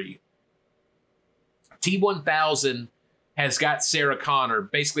factory, T-1000 has got Sarah Connor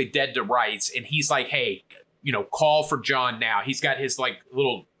basically dead to rights, and he's like, hey, call for John now. He's got his like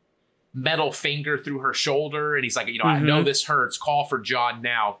little metal finger through her shoulder, and he's like, I know this hurts. Call for John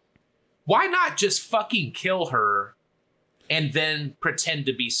now. Why not just fucking kill her and then pretend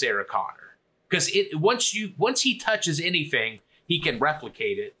to be Sarah Connor? Because once he touches anything, he can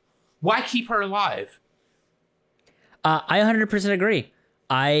replicate it. Why keep her alive? I 100% agree.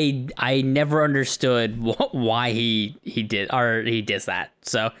 I never understood why he does that.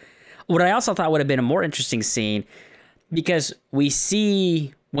 So what I also thought would have been a more interesting scene, because we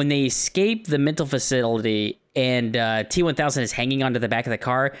see when they escape the mental facility and T-1000 is hanging onto the back of the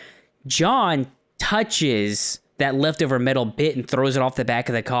car, John touches that leftover metal bit and throws it off the back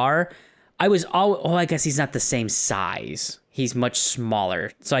of the car. I guess he's not the same size. He's much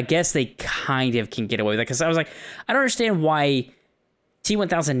smaller. So I guess they kind of can get away with it. Because I was like, I don't understand why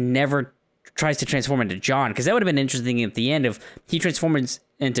T-1000 never tries to transform into John. Because that would have been interesting at the end if he transforms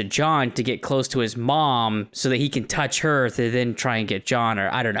into John to get close to his mom so that he can touch her to then try and get John,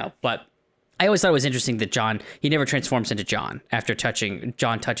 or I don't know. But I always thought it was interesting that he never transforms into John after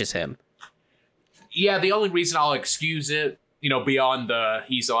John touches him. Yeah, the only reason I'll excuse it, beyond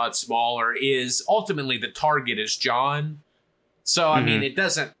he's a lot smaller, is ultimately the target is John. So, I mean, it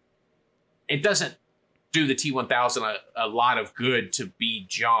doesn't do the T-1000 a lot of good to be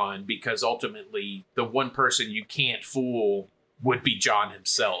John, because ultimately the one person you can't fool would be John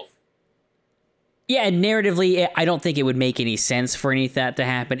himself. Yeah, and narratively, I don't think it would make any sense for any of that to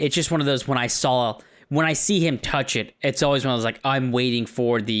happen. It's just one of those, when I see him touch it, it's always one of those, like, I'm waiting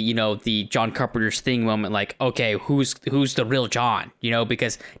for the, the John Carpenter's Thing moment, like, okay, who's the real John,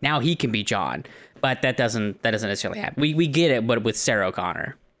 because now he can be John. But that doesn't necessarily happen. We get it, but with Sarah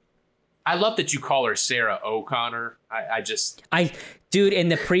O'Connor. I love that you call her Sarah O'Connor. Dude, in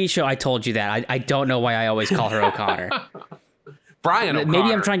the pre-show, I told you that. I don't know why I always call her O'Connor. Brian O'Connor.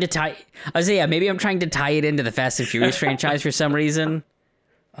 Maybe I'm trying to tie. Maybe I'm trying to tie it into the Fast and Furious franchise for some reason.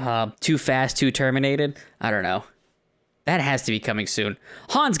 Too Fast, Too Terminated. I don't know. That has to be coming soon.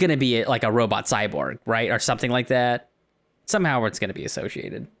 Han's gonna be like a robot cyborg, right, or something like that. Somehow it's gonna be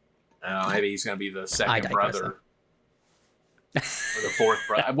associated. Maybe he's gonna be the second brother. Or the fourth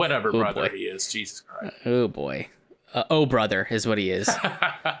brother, whatever brother he is. Jesus Christ. Oh boy. Brother is what he is.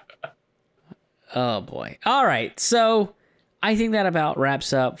 Oh boy. All right. So I think that about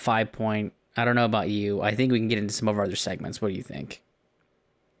wraps up 5 Point. I don't know about you. I think we can get into some of our other segments. What do you think?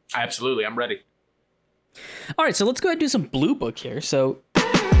 Absolutely. I'm ready. All right. So let's go ahead and do some Blue Book here. So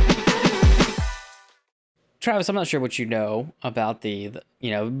Travis, I'm not sure what you know about the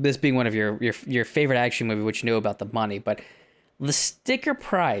this being one of your favorite action movie, what you know about the money, but the sticker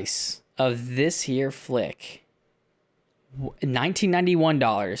price of this here flick,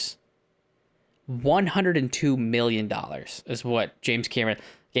 $1991, $102 million is what James Cameron.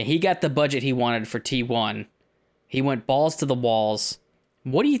 Again, he got the budget he wanted for T1. He went balls to the walls.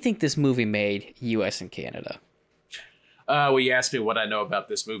 What do you think this movie made, U.S. and Canada? Well, you asked me what I know about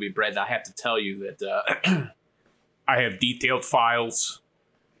this movie, Brett. I have to tell you that I have detailed files.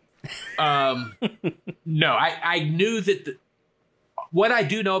 No, I knew that. What I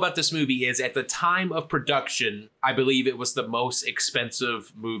do know about this movie is, at the time of production, I believe it was the most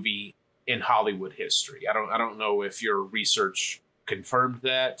expensive movie in Hollywood history. I don't know if your research confirmed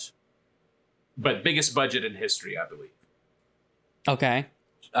that, but biggest budget in history, I believe. Okay.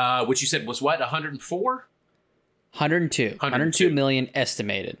 Which you said was what, 104? 102 million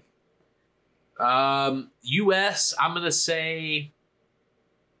estimated. US, I'm gonna say,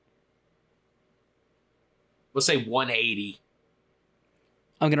 let's say 180.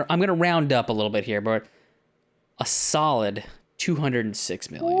 I'm gonna round up a little bit here, but a solid 206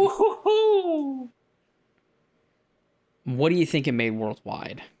 million. Woo-hoo-hoo. What do you think it made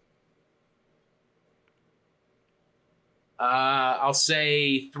worldwide? I'll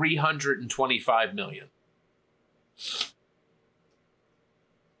say 325 million.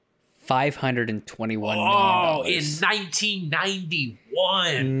 521 million. Oh, in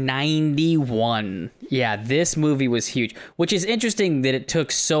 1991. 91. Yeah, this movie was huge, which is interesting that it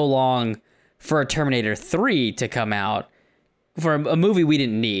took so long for a Terminator 3 to come out, for a movie we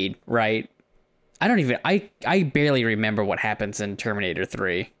didn't need, right? I barely remember what happens in Terminator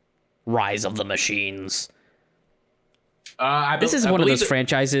 3. Rise of the Machines. This is one of those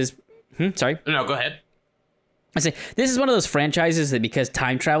franchises. Sorry? No, go ahead. I say this is one of those franchises that, because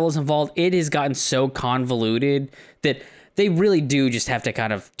time travel is involved, it has gotten so convoluted that they really do just have to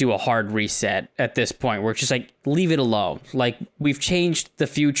kind of do a hard reset at this point, where it's just like, leave it alone. Like, we've changed the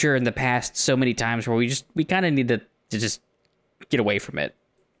future and the past so many times where we kind of need to just get away from it.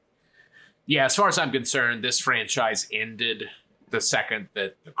 Yeah, as far as I'm concerned, this franchise ended the second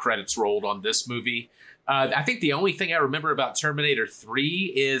that the credits rolled on this movie. I think the only thing I remember about Terminator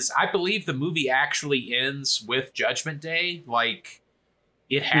 3 is, I believe the movie actually ends with Judgment Day. Like,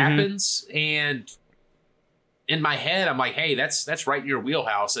 it happens, and in my head, I'm like, hey, that's right in your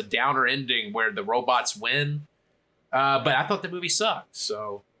wheelhouse, a downer ending where the robots win. But I thought the movie sucked,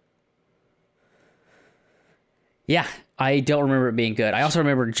 so. Yeah, I don't remember it being good. I also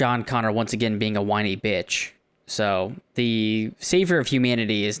remember John Connor once again being a whiny bitch. So the savior of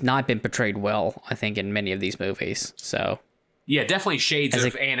humanity has not been portrayed well, I think, in many of these movies. So yeah, definitely shades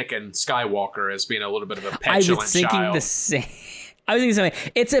of Anakin Skywalker as being a little bit of a petulant child. I was thinking the same. I was thinking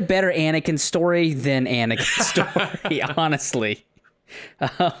something. It's a better Anakin story than Anakin story, honestly.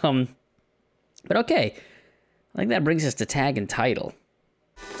 But okay, I think that brings us to tag and title.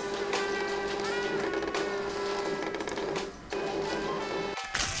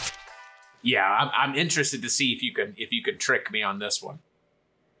 Yeah, I'm interested to see if you could trick me on this one.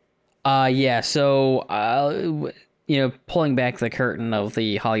 Yeah. So, pulling back the curtain of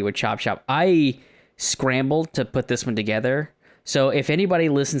the Hollywood Chop Shop, I scrambled to put this one together. So if anybody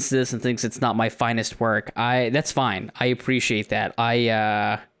listens to this and thinks it's not my finest work, that's fine. I appreciate that.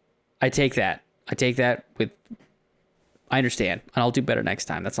 I take that. I understand, and I'll do better next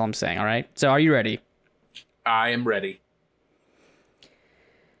time. That's all I'm saying. All right. So are you ready? I am ready.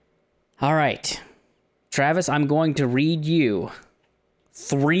 All right. Travis, I'm going to read you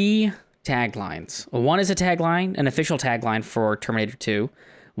 3 taglines. One is a tagline, an official tagline for Terminator 2.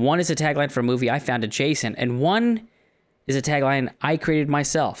 One is a tagline for a movie I found adjacent. And one is a tagline I created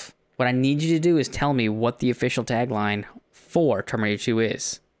myself. What I need you to do is tell me what the official tagline for Terminator 2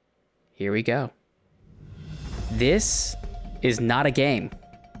 is. Here we go. This is not a game.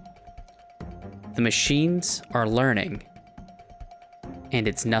 The machines are learning. And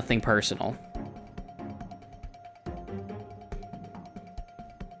it's nothing personal.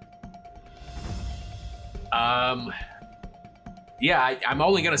 Yeah, I'm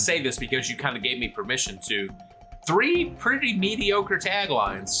only going to say this because you kind of gave me permission to. 3 pretty mediocre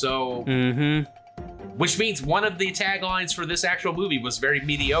taglines, so... Which means one of the taglines for this actual movie was very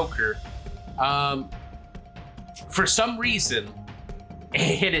mediocre. For some reason,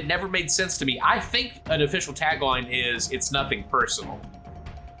 and it never made sense to me, I think an official tagline is, it's nothing personal.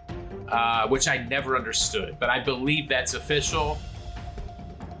 Which I never understood, but I believe that's official.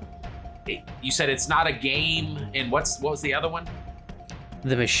 You said it's not a game, and what was the other one?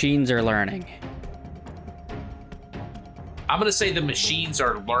 The machines are learning. I'm going to say the machines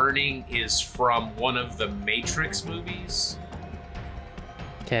are learning is from one of the Matrix movies.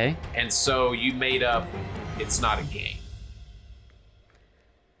 Okay. And so you made up, it's not a game.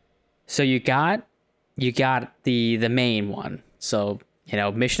 So you got the main one. So,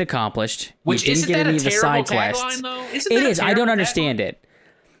 mission accomplished. Which you didn't isn't get that any a of the terrible side quests. tagline, though? Isn't It that a is. I don't terrible understand tagline?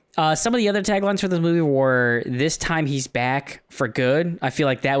 it. Some of the other taglines for this movie were, this time he's back for good. I feel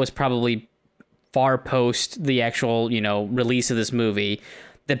like that was probably far post the actual, release of this movie.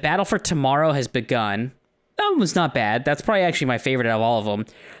 The battle for tomorrow has begun. That one was not bad. That's probably actually my favorite out of all of them.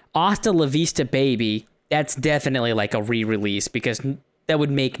 Hasta la vista, baby. That's definitely like a re-release because that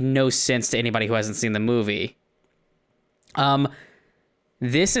would make no sense to anybody who hasn't seen the movie.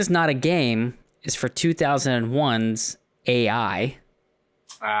 This is not a game is for 2001's AI.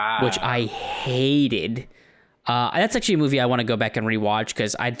 Which I hated. That's actually a movie I want to go back and rewatch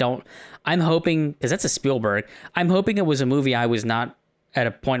because I'm hoping, because that's a Spielberg, I'm hoping it was a movie I was not at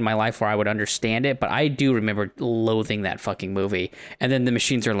a point in my life where I would understand it, but I do remember loathing that fucking movie. And then The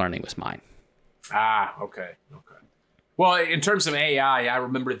Machines Are Learning was mine. Okay. Well, in terms of AI, I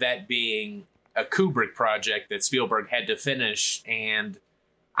remember that being a Kubrick project that Spielberg had to finish, and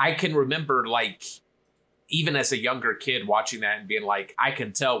I can remember, even as a younger kid watching that and being like, I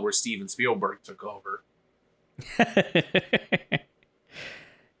can tell where Steven Spielberg took over.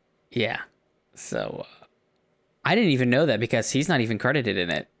 Yeah. So, I didn't even know that because he's not even credited in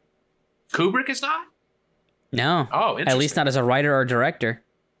it. Kubrick is not? No. Oh, interesting. At least not as a writer or director.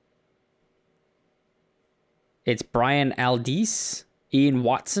 It's Brian Aldiss, Ian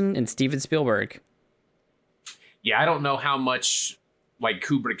Watson, and Steven Spielberg. Yeah, I don't know how much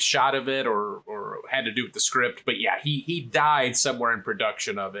Kubrick shot of it or had to do with the script, but yeah, he died somewhere in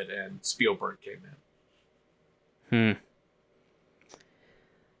production of it, and Spielberg came in.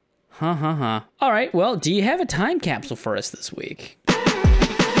 All right, well, do you have a time capsule for us this week?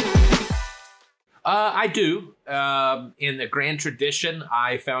 I do. In the grand tradition,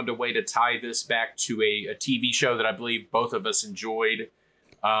 I found a way to tie this back to a TV show that I believe both of us enjoyed.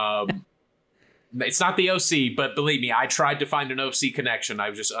 It's not the OC, but believe me, I tried to find an OC connection. I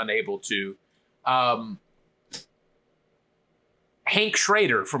was just unable to. Hank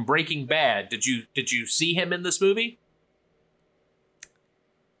Schrader from Breaking Bad. Did you see him in this movie?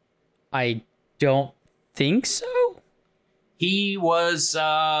 I don't think so. He was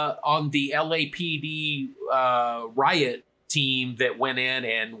on the LAPD riot team that went in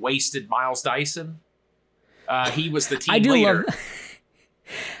and wasted Miles Dyson. He was the team leader.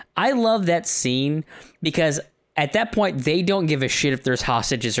 I love that scene because at that point, they don't give a shit if there's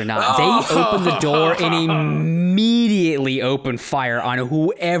hostages or not. They open the door and immediately open fire on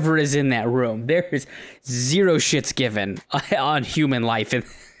whoever is in that room. There is zero shits given on human life.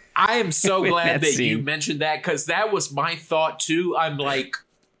 I am so glad that scene. you mentioned that because that was my thought too. I'm like,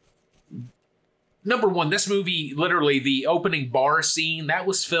 number one, this movie, literally the opening bar scene, that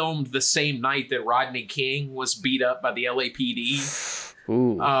was filmed the same night that Rodney King was beat up by the LAPD.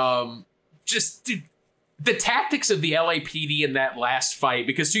 Ooh. Just the tactics of the LAPD in that last fight,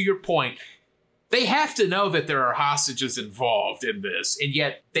 because to your point, they have to know that there are hostages involved in this, and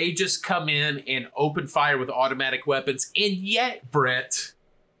yet they just come in and open fire with automatic weapons, and yet, Brett,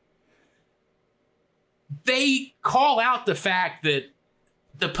 they call out the fact that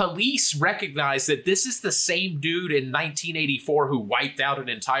the police recognize that this is the same dude in 1984 who wiped out an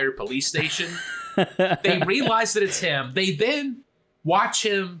entire police station. They realize that it's him. They then watch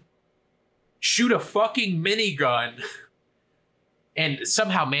him shoot a fucking minigun, and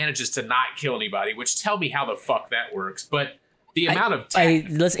somehow manages to not kill anybody, which tell me how the fuck that works. But the amount of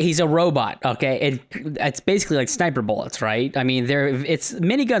he's a robot, okay? It's basically like sniper bullets, right? I mean,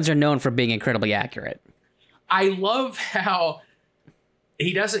 miniguns are known for being incredibly accurate. I love how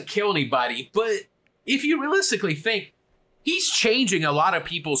he doesn't kill anybody, but if you realistically think, he's changing a lot of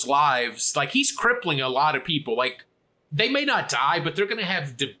people's lives. Like, he's crippling a lot of people. Like, they may not die, but they're going to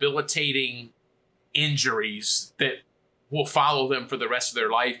have debilitating injuries that will follow them for the rest of their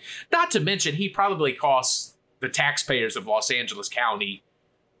life. Not to mention, he probably costs the taxpayers of Los Angeles County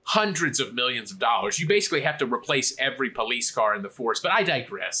hundreds of millions of dollars. You basically have to replace every police car in the force, but I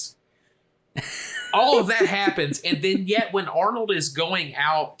digress. All of that happens, and then yet when Arnold is going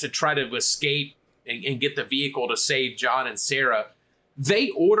out to try to escape and get the vehicle to save John and Sarah, they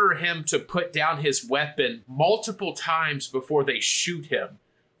order him to put down his weapon multiple times before they shoot him.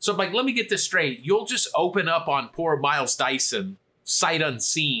 So I'm like, let me get this straight. You'll just open up on poor Miles Dyson, sight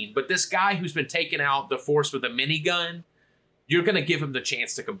unseen, but this guy who's been taking out the force with a minigun, you're going to give him the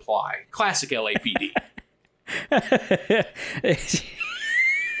chance to comply. Classic LAPD.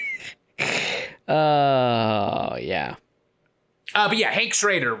 Oh, yeah. But yeah, Hank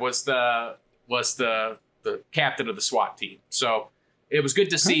Schrader was the captain of the SWAT team. So it was good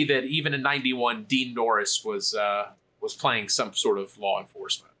to see that even in '91, Dean Norris was playing some sort of law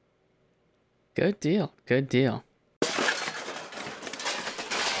enforcement. Good deal. Good deal.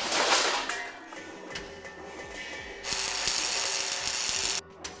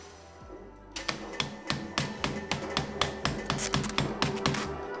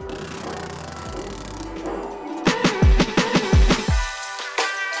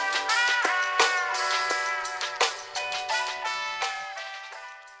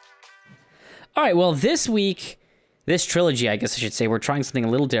 All right, well, this trilogy, I guess I should say, we're trying something a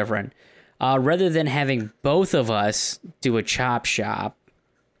little different. Rather than having both of us do a chop shop,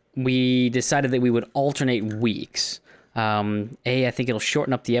 we decided that we would alternate weeks. A, I think it'll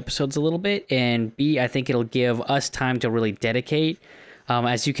shorten up the episodes a little bit, and B, I think it'll give us time to really dedicate.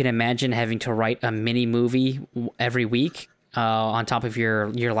 As you can imagine, having to write a mini movie every week on top of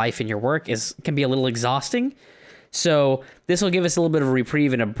your life and your work can be a little exhausting. So this will give us a little bit of a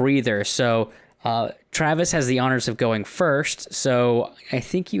reprieve and a breather. So Travis has the honors of going first. So I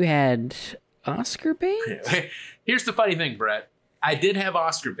think you had Oscar bait? Here's the funny thing, Brett. I did have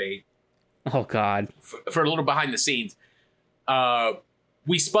Oscar bait. Oh, God. For a little behind the scenes.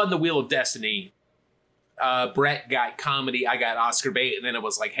 We spun the Wheel of Destiny. Brett got comedy. I got Oscar bait. And then it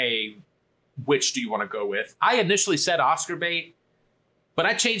was like, hey, which do you want to go with? I initially said Oscar bait. But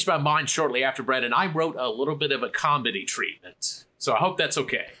I changed my mind shortly after, Brett, and I wrote a little bit of a comedy treatment. So I hope that's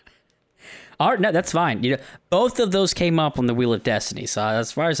okay. All right, no, that's fine. You know, both of those came up on the Wheel of Destiny. So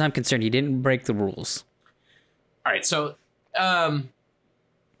as far as I'm concerned, you didn't break the rules. All right, so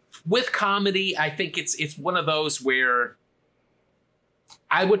with comedy, I think it's one of those where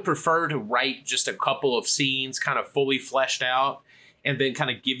I would prefer to write just a couple of scenes kind of fully fleshed out, and then kind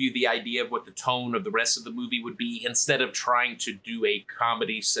of give you the idea of what the tone of the rest of the movie would be instead of trying to do a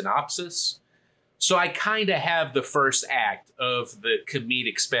comedy synopsis. So I kind of have the first act of the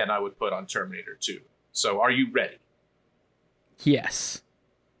comedic spin I would put on Terminator 2. So are you ready? Yes.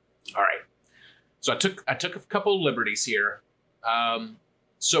 All right. So I took a couple of liberties here.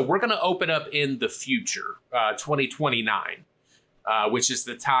 So we're going to open up in the future, 2029, which is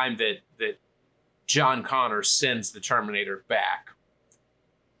the time that John Connor sends the Terminator back.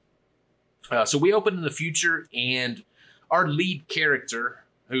 So we open in the future, and our lead character,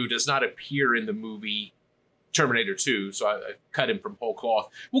 who does not appear in the movie Terminator 2, so I cut him from whole cloth.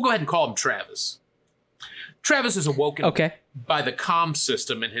 We'll go ahead and call him Travis. Travis is awoken by the comm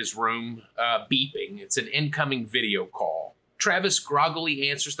system in his room beeping. It's an incoming video call. Travis groggily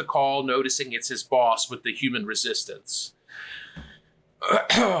answers the call, noticing it's his boss with the human resistance.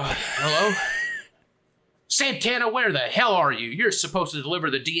 Hello? Santana, where the hell are you? You're supposed to deliver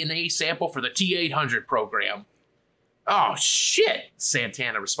the DNA sample for the T-800 program. Oh, shit,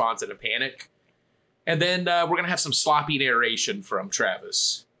 Santana responds in a panic. And then we're going to have some sloppy narration from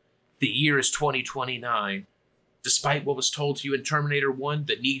Travis. The year is 2029. Despite what was told to you in Terminator 1,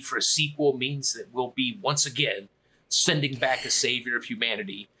 the need for a sequel means that we'll be, once again, sending back a savior of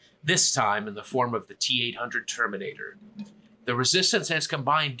humanity, this time in the form of the T-800 Terminator. The Resistance has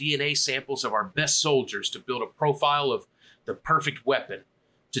combined DNA samples of our best soldiers to build a profile of the perfect weapon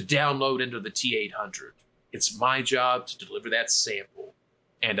to download into the T-800. It's my job to deliver that sample,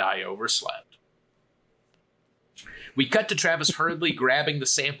 and I overslept. We cut to Travis hurriedly grabbing the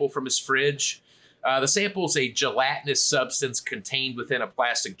sample from his fridge. The sample is a gelatinous substance contained within a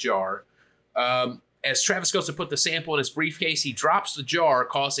plastic jar. As Travis goes to put the sample in his briefcase, he drops the jar,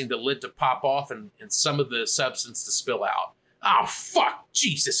 causing the lid to pop off and some of the substance to spill out. Oh, fuck,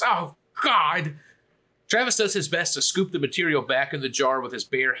 Jesus, oh, God. Travis does his best to scoop the material back in the jar with his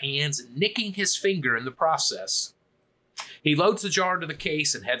bare hands, nicking his finger in the process. He loads the jar into the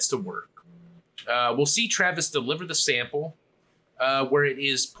case and heads to work. We'll see Travis deliver the sample, where it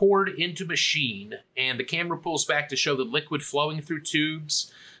is poured into machine, and the camera pulls back to show the liquid flowing through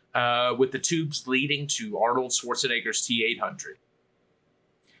tubes, with the tubes leading to Arnold Schwarzenegger's T-800.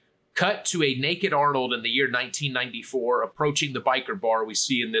 Cut to a naked Arnold in the year 1994 approaching the biker bar we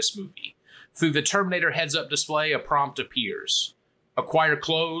see in this movie. Through the Terminator heads-up display, a prompt appears. Acquire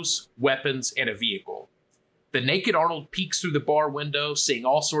clothes, weapons, and a vehicle. The naked Arnold peeks through the bar window, seeing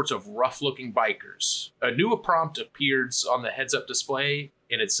all sorts of rough-looking bikers. A new prompt appears on the heads-up display,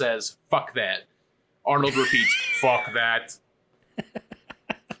 and it says, "Fuck that." Arnold repeats, "Fuck that."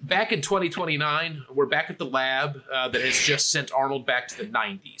 Back in 2029, we're back at the lab that has just sent Arnold back to the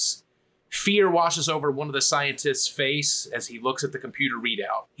 90s. Fear washes over one of the scientists' face as he looks at the computer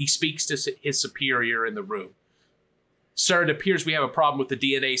readout. He speaks to his superior in the room. "Sir, it appears we have a problem with the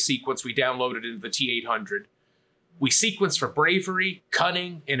DNA sequence we downloaded into the T-800. We sequenced for bravery,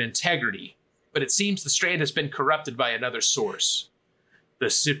 cunning, and integrity, but it seems the strand has been corrupted by another source." The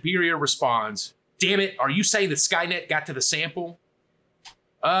superior responds, "Damn it, are you saying that Skynet got to the sample?"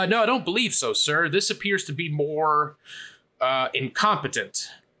 No, I don't believe so, sir. This appears to be more incompetent.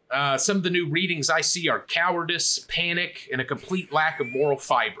 Some of the new readings I see are cowardice, panic, and a complete lack of moral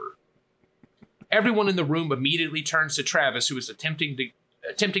fiber. Everyone in the room immediately turns to Travis, who is attempting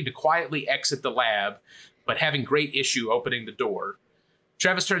to quietly exit the lab, but having great issue opening the door.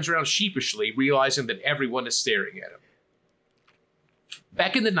 Travis turns around sheepishly, realizing that everyone is staring at him.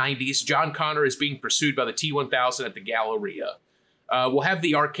 Back in the 90s, John Connor is being pursued by the T-1000 at the Galleria. We'll have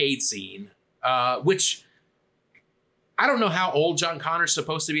the arcade scene, which I don't know how old John Connor's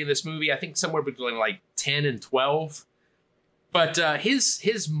supposed to be in this movie. I think somewhere between like 10 and 12. But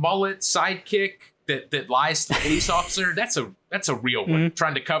his mullet sidekick that lies to the police officer, that's a real one,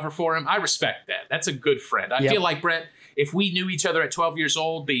 trying to cover for him. I respect that. That's a good friend. I feel like, Brett, if we knew each other at 12 years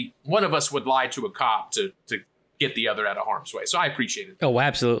old, one of us would lie to a cop to get the other out of harm's way. So I appreciate it. Oh,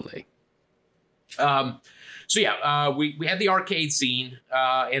 absolutely. We had the arcade scene,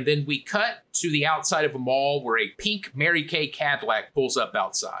 and then we cut to the outside of a mall where a pink Mary Kay Cadillac pulls up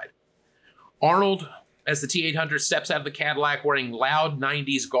outside. Arnold, as the T-800 steps out of the Cadillac wearing loud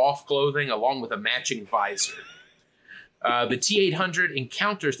 90s golf clothing along with a matching visor. The T-800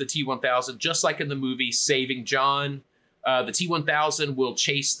 encounters the T-1000 just like in the movie, saving John. The T-1000 will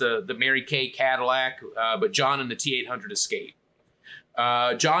chase the Mary Kay Cadillac, but John and the T-800 escape.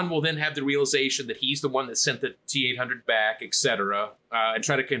 John will then have the realization that he's the one that sent the T-800 back, etc., and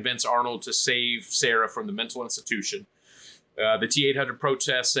try to convince Arnold to save Sarah from the mental institution. The T-800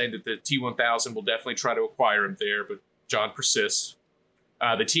 protests, saying that the T-1000 will definitely try to acquire him there, but John persists.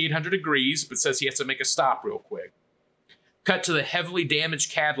 The T-800 agrees, but says he has to make a stop real quick. Cut to the heavily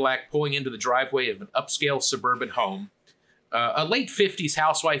damaged Cadillac pulling into the driveway of an upscale suburban home. A late 50s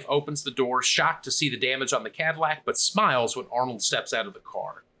housewife opens the door, shocked to see the damage on the Cadillac, but smiles when Arnold steps out of the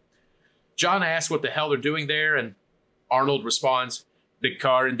car. John asks what the hell they're doing there, and Arnold responds, "The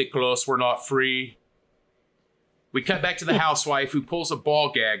car and the clothes were not free." We cut back to the housewife, who pulls a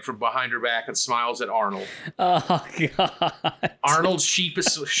ball gag from behind her back and smiles at Arnold. Oh, God. Arnold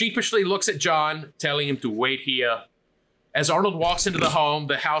sheepishly looks at John, telling him to wait here. As Arnold walks into the home,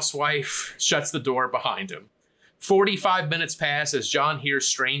 the housewife shuts the door behind him. 45 minutes pass as John hears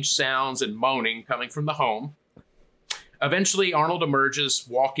strange sounds and moaning coming from the home. Eventually, Arnold emerges,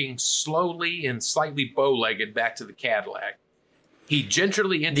 walking slowly and slightly bow-legged back to the Cadillac. He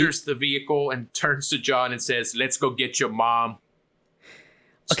gingerly enters the vehicle and turns to John and says, "Let's go get your mom."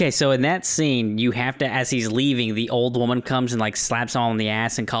 Okay, so in that scene, you have to, as he's leaving, the old woman comes and like slaps him on the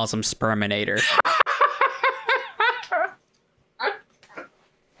ass and calls him Sperminator.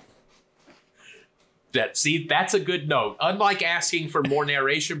 That's a good note. Unlike asking for more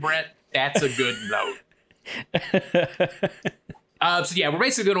narration, Brett, that's a good note. We're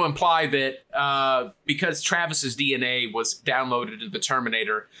basically going to imply that because Travis's DNA was downloaded into the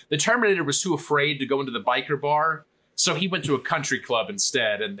Terminator was too afraid to go into the biker bar, so he went to a country club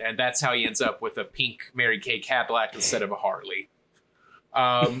instead, and that's how he ends up with a pink Mary Kay Cadillac instead of a Harley.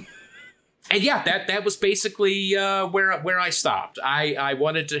 And yeah, that was basically where I stopped. I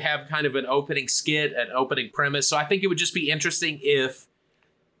wanted to have kind of an opening skit, an opening premise. So I think it would just be interesting if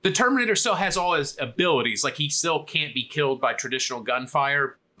the Terminator still has all his abilities. Like, he still can't be killed by traditional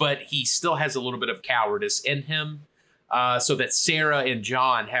gunfire, but he still has a little bit of cowardice in him. so that Sarah and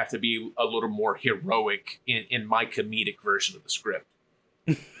John have to be a little more heroic in my comedic version of the script.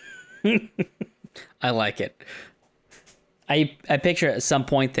 I like it. I picture at some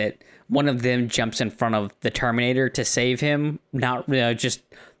point that one of them jumps in front of the Terminator to save him, not just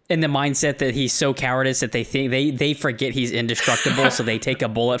in the mindset that he's so cowardice that they think they forget he's indestructible, so they take a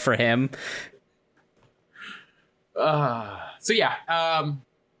bullet for him. So yeah,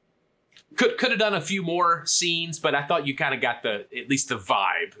 could have done a few more scenes, but I thought you kind of got at least the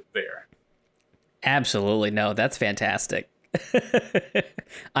vibe there. Absolutely, no, that's fantastic.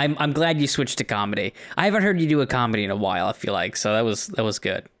 I'm glad you switched to comedy. I haven't heard you do a comedy in a while, I feel like, so that was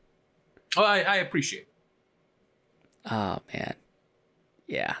good. Oh, I appreciate it. Oh man,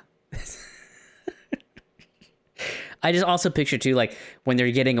 yeah. I just also picture too, like when they're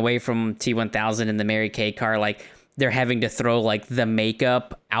getting away from T-1000 in the Mary Kay car, like they're having to throw like the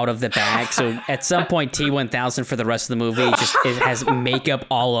makeup out of the bag. So at some point, T-1000 for the rest of the movie it has makeup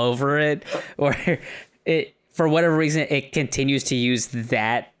all over it, or it for whatever reason it continues to use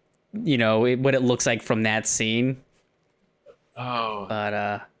that, what it looks like from that scene. Oh,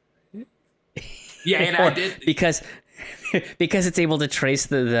 but yeah, and I did because it's able to trace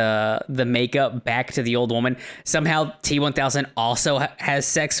the makeup back to the old woman. Somehow T-1000 also has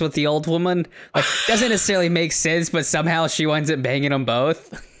sex with the old woman. Like, doesn't necessarily make sense, but somehow she winds up banging them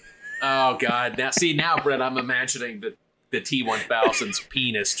both. Oh God! Now, Brett, I'm imagining the T-1000's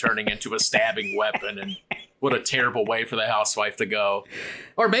penis turning into a stabbing weapon, and what a terrible way for the housewife to go,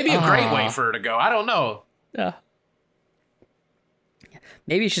 or maybe a great way for her to go. I don't know.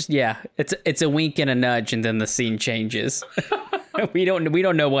 Maybe it's just it's a wink and a nudge, and then the scene changes. we don't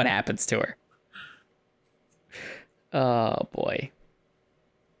know what happens to her. Oh boy.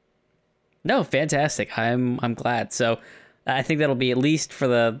 No, fantastic. I'm glad. So I think that'll be, at least for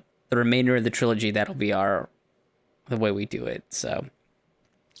the remainder of the trilogy, that'll be the way we do it. So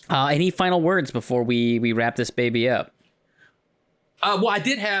any final words before we wrap this baby up? Well, I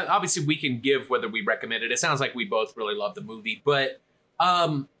did have, obviously we can give whether we recommend it. It sounds like we both really love the movie, but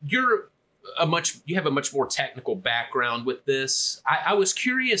you have a much more technical background with this. I was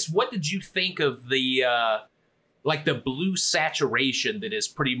curious, what did you think of the blue saturation that is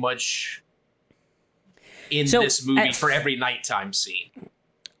pretty much in this movie for every nighttime scene?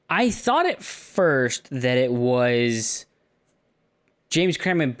 I thought at first that it was James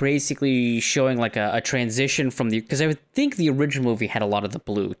Cameron basically showing like a transition from because I think the original movie had a lot of the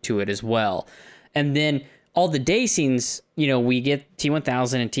blue to it as well. And then all the day scenes, we get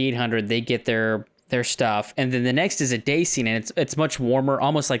T-1000 and T-800, they get their stuff. And then the next is a day scene, and it's much warmer,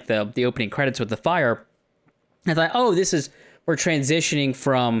 almost like the opening credits with the fire. I thought, we're transitioning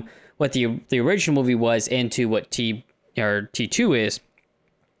from what the original movie was into what T2 is.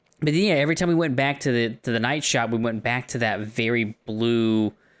 But then, every time we went back to the night shot, we went back to that very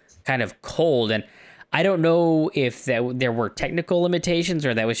blue kind of cold. And I don't know if there were technical limitations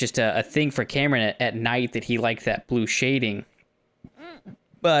or that was just a thing for Cameron at night that he liked that blue shading.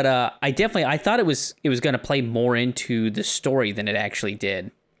 But I thought it was going to play more into the story than it actually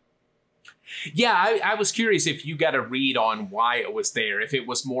did. Yeah, I was curious if you got a read on why it was there, if it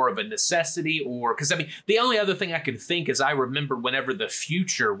was more of a necessity or... Because, the only other thing I could think is I remember whenever the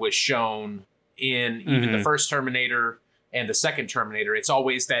future was shown in even the first Terminator and the second Terminator, it's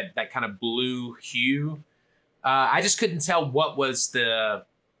always that kind of blue hue. I just couldn't tell what was the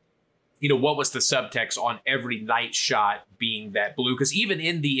subtext on every night shot being that blue. Because even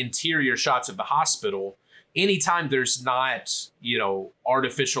in the interior shots of the hospital, anytime there's not,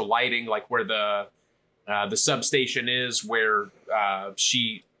 artificial lighting, like where the substation is, where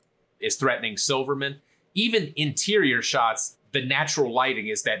she is threatening Silverman, even interior shots, the natural lighting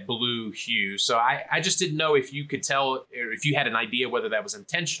is that blue hue. So I just didn't know if you could tell, or if you had an idea whether that was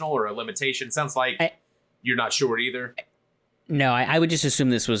intentional or a limitation. It sounds like you're not sure either. No, I would just assume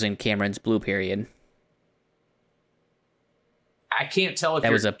this was in Cameron's blue period. I can't tell if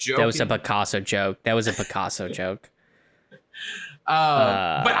that was joking. That was a Picasso joke. But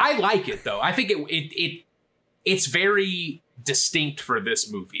I like it though. I think it's very distinct for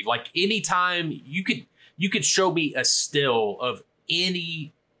this movie. Like anytime you could show me a still of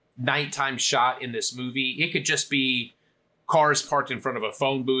any nighttime shot in this movie, it could just be cars parked in front of a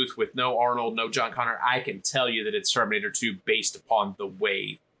phone booth with no Arnold, no John Connor. I can tell you that it's Terminator 2 based upon the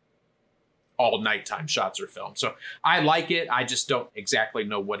way all nighttime shots are filmed. So I like it. I just don't exactly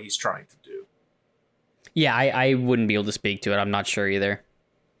know what he's trying to do. Yeah, I wouldn't be able to speak to it. I'm not sure either.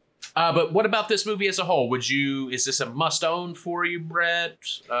 But what about this movie as a whole? Is this a must own for you, Brett?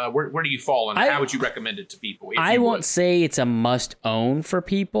 Where do you fall, and how would you recommend it to people? I won't say it's a must own for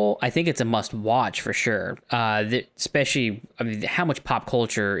people. I think it's a must watch for sure. Especially, I mean, how much pop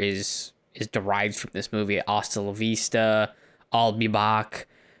culture is derived from this movie. Hasta la vista, I'll be back.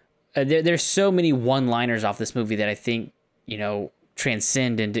 There's so many one-liners off this movie that I think,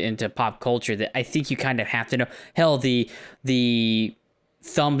 transcend into pop culture that I think you kind of have to know. Hell, the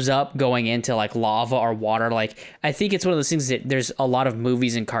thumbs up going into like lava or water. Like, I think it's one of those things that there's a lot of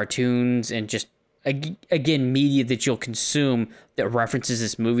movies and cartoons and just, again, media that you'll consume that references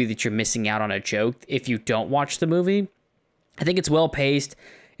this movie that you're missing out on a joke if you don't watch the movie. I think it's well paced.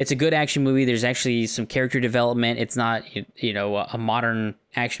 It's a good action movie. There's actually some character development. It's not, a modern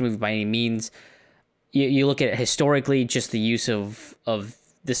action movie by any means. You look at it historically, just the use of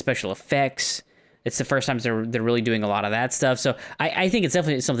the special effects. It's the first time they're really doing a lot of that stuff. So I think it's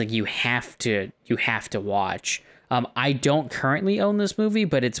definitely something you have to watch. I don't currently own this movie,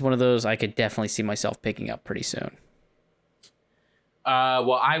 but it's one of those I could definitely see myself picking up pretty soon.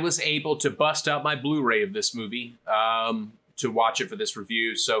 Well, I was able to bust out my Blu-ray of this movie to watch it for this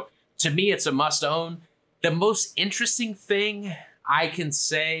review. So to me, it's a must own. The most interesting thing I can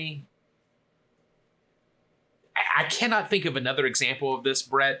say, I cannot think of another example of this,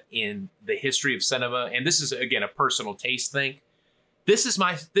 Brett, in the history of cinema. And this is, again, a personal taste thing. This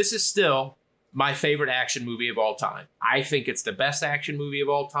is still my favorite action movie of all time. I think it's the best action movie of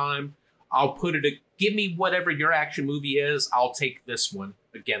all time. I'll put it, give me whatever your action movie is. I'll take this one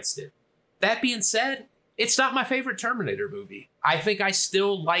against it. That being said, it's not my favorite Terminator movie. I think I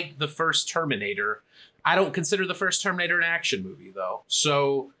still like the first Terminator. I don't consider the first Terminator an action movie, though.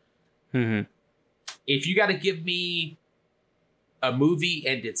 So if you got to give me a movie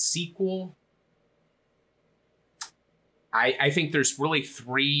and its sequel, I think there's really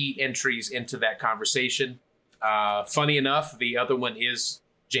 3 entries into that conversation. Funny enough, the other one is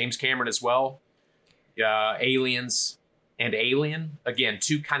James Cameron as well. Aliens and Alien. Again,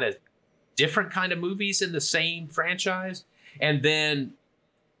 2 kind of different kind of movies in the same franchise. And then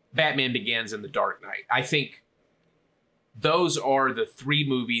Batman Begins and The Dark Knight. I think those are the 3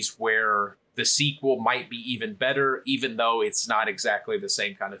 movies where the sequel might be even better, even though it's not exactly the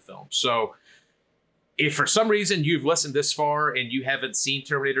same kind of film. So if for some reason you've listened this far and you haven't seen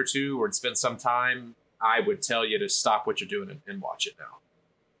Terminator 2 or it's been some time, I would tell you to stop what you're doing and watch it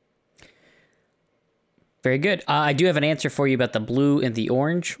now. Very good. I do have an answer for you about the blue and the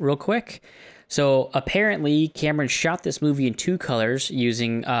orange real quick. So apparently Cameron shot this movie in 2 colors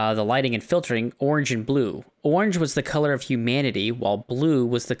using the lighting and filtering, orange and blue. Orange was the color of humanity, while blue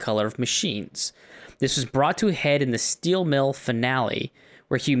was the color of machines. This was brought to a head in the Steel Mill finale,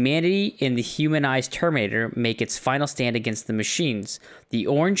 where humanity and the humanized Terminator make its final stand against the machines. The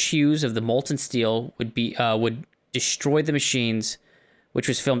orange hues of the molten steel would destroy the machines, which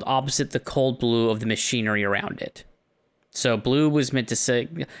was filmed opposite the cold blue of the machinery around it. So blue was meant to say,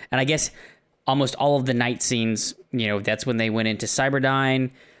 and I guess almost all of the night scenes, that's when they went into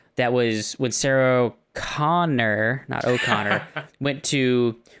Cyberdyne. That was when Sarah Connor, not O'Connor, went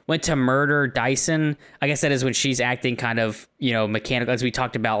to murder Dyson. I guess that is when she's acting kind of, mechanical, as we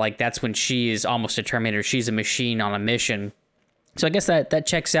talked about. Like, that's when she is almost a Terminator. She's a machine on a mission. So I guess that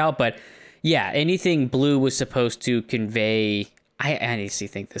checks out. But yeah, anything blue was supposed to convey. I honestly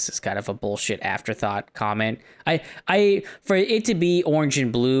think this is kind of a bullshit afterthought comment. I for it to be orange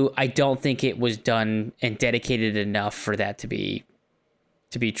and blue, I don't think it was done and dedicated enough for that to be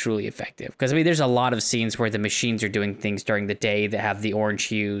truly effective. Because there's a lot of scenes where the machines are doing things during the day that have the orange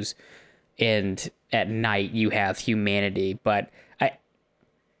hues, and at night you have humanity. But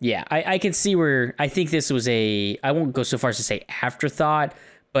I can see where I think this was I won't go so far as to say afterthought.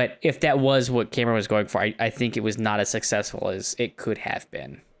 But if that was what Cameron was going for, I think it was not as successful as it could have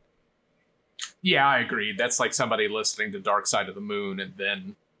been. Yeah, I agree. That's like somebody listening to Dark Side of the Moon and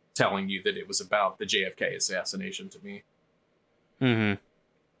then telling you that it was about the JFK assassination to me. Mm-hmm.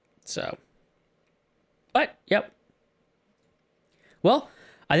 So. But, yep. Well,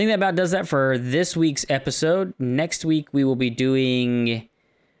 I think that about does that for this week's episode. Next week, we will be doing...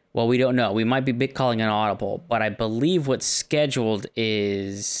 Well, we don't know. We might be calling an audible, but I believe what's scheduled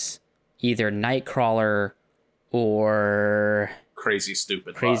is either Nightcrawler or Crazy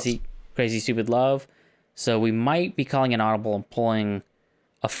Stupid Love. So we might be calling an audible and pulling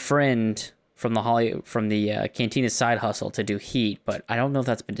a friend from the Cantina Side Hustle to do Heat, but I don't know if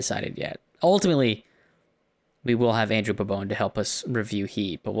that's been decided yet. Ultimately, we will have Andrew Babone to help us review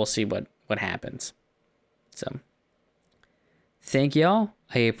Heat, but we'll see what happens. So, thank y'all.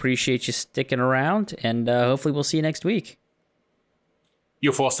 I appreciate you sticking around, and hopefully we'll see you next week.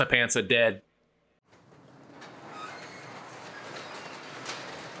 Your foster pants are dead.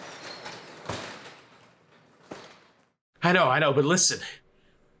 I know, but listen,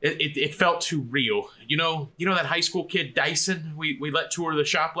 it felt too real. You know that high school kid Dyson we let tour the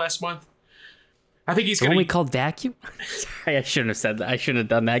shop last month. I think he's The gonna. one we called Vacuum? Sorry, I shouldn't have said that. I shouldn't have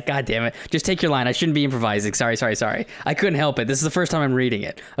done that. God damn it. Just take your line. I shouldn't be improvising. Sorry. I couldn't help it. This is the first time I'm reading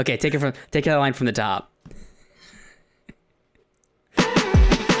it. Okay, take that line from the top.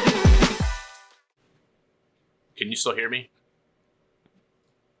 Can you still hear me?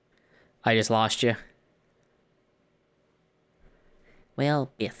 I just lost you.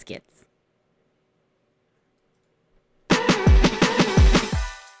 Well, biscuits.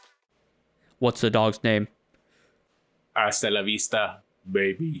 What's the dog's name? Hasta la vista,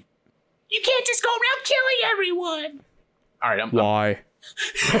 baby. You can't just go around killing everyone. All right, Why?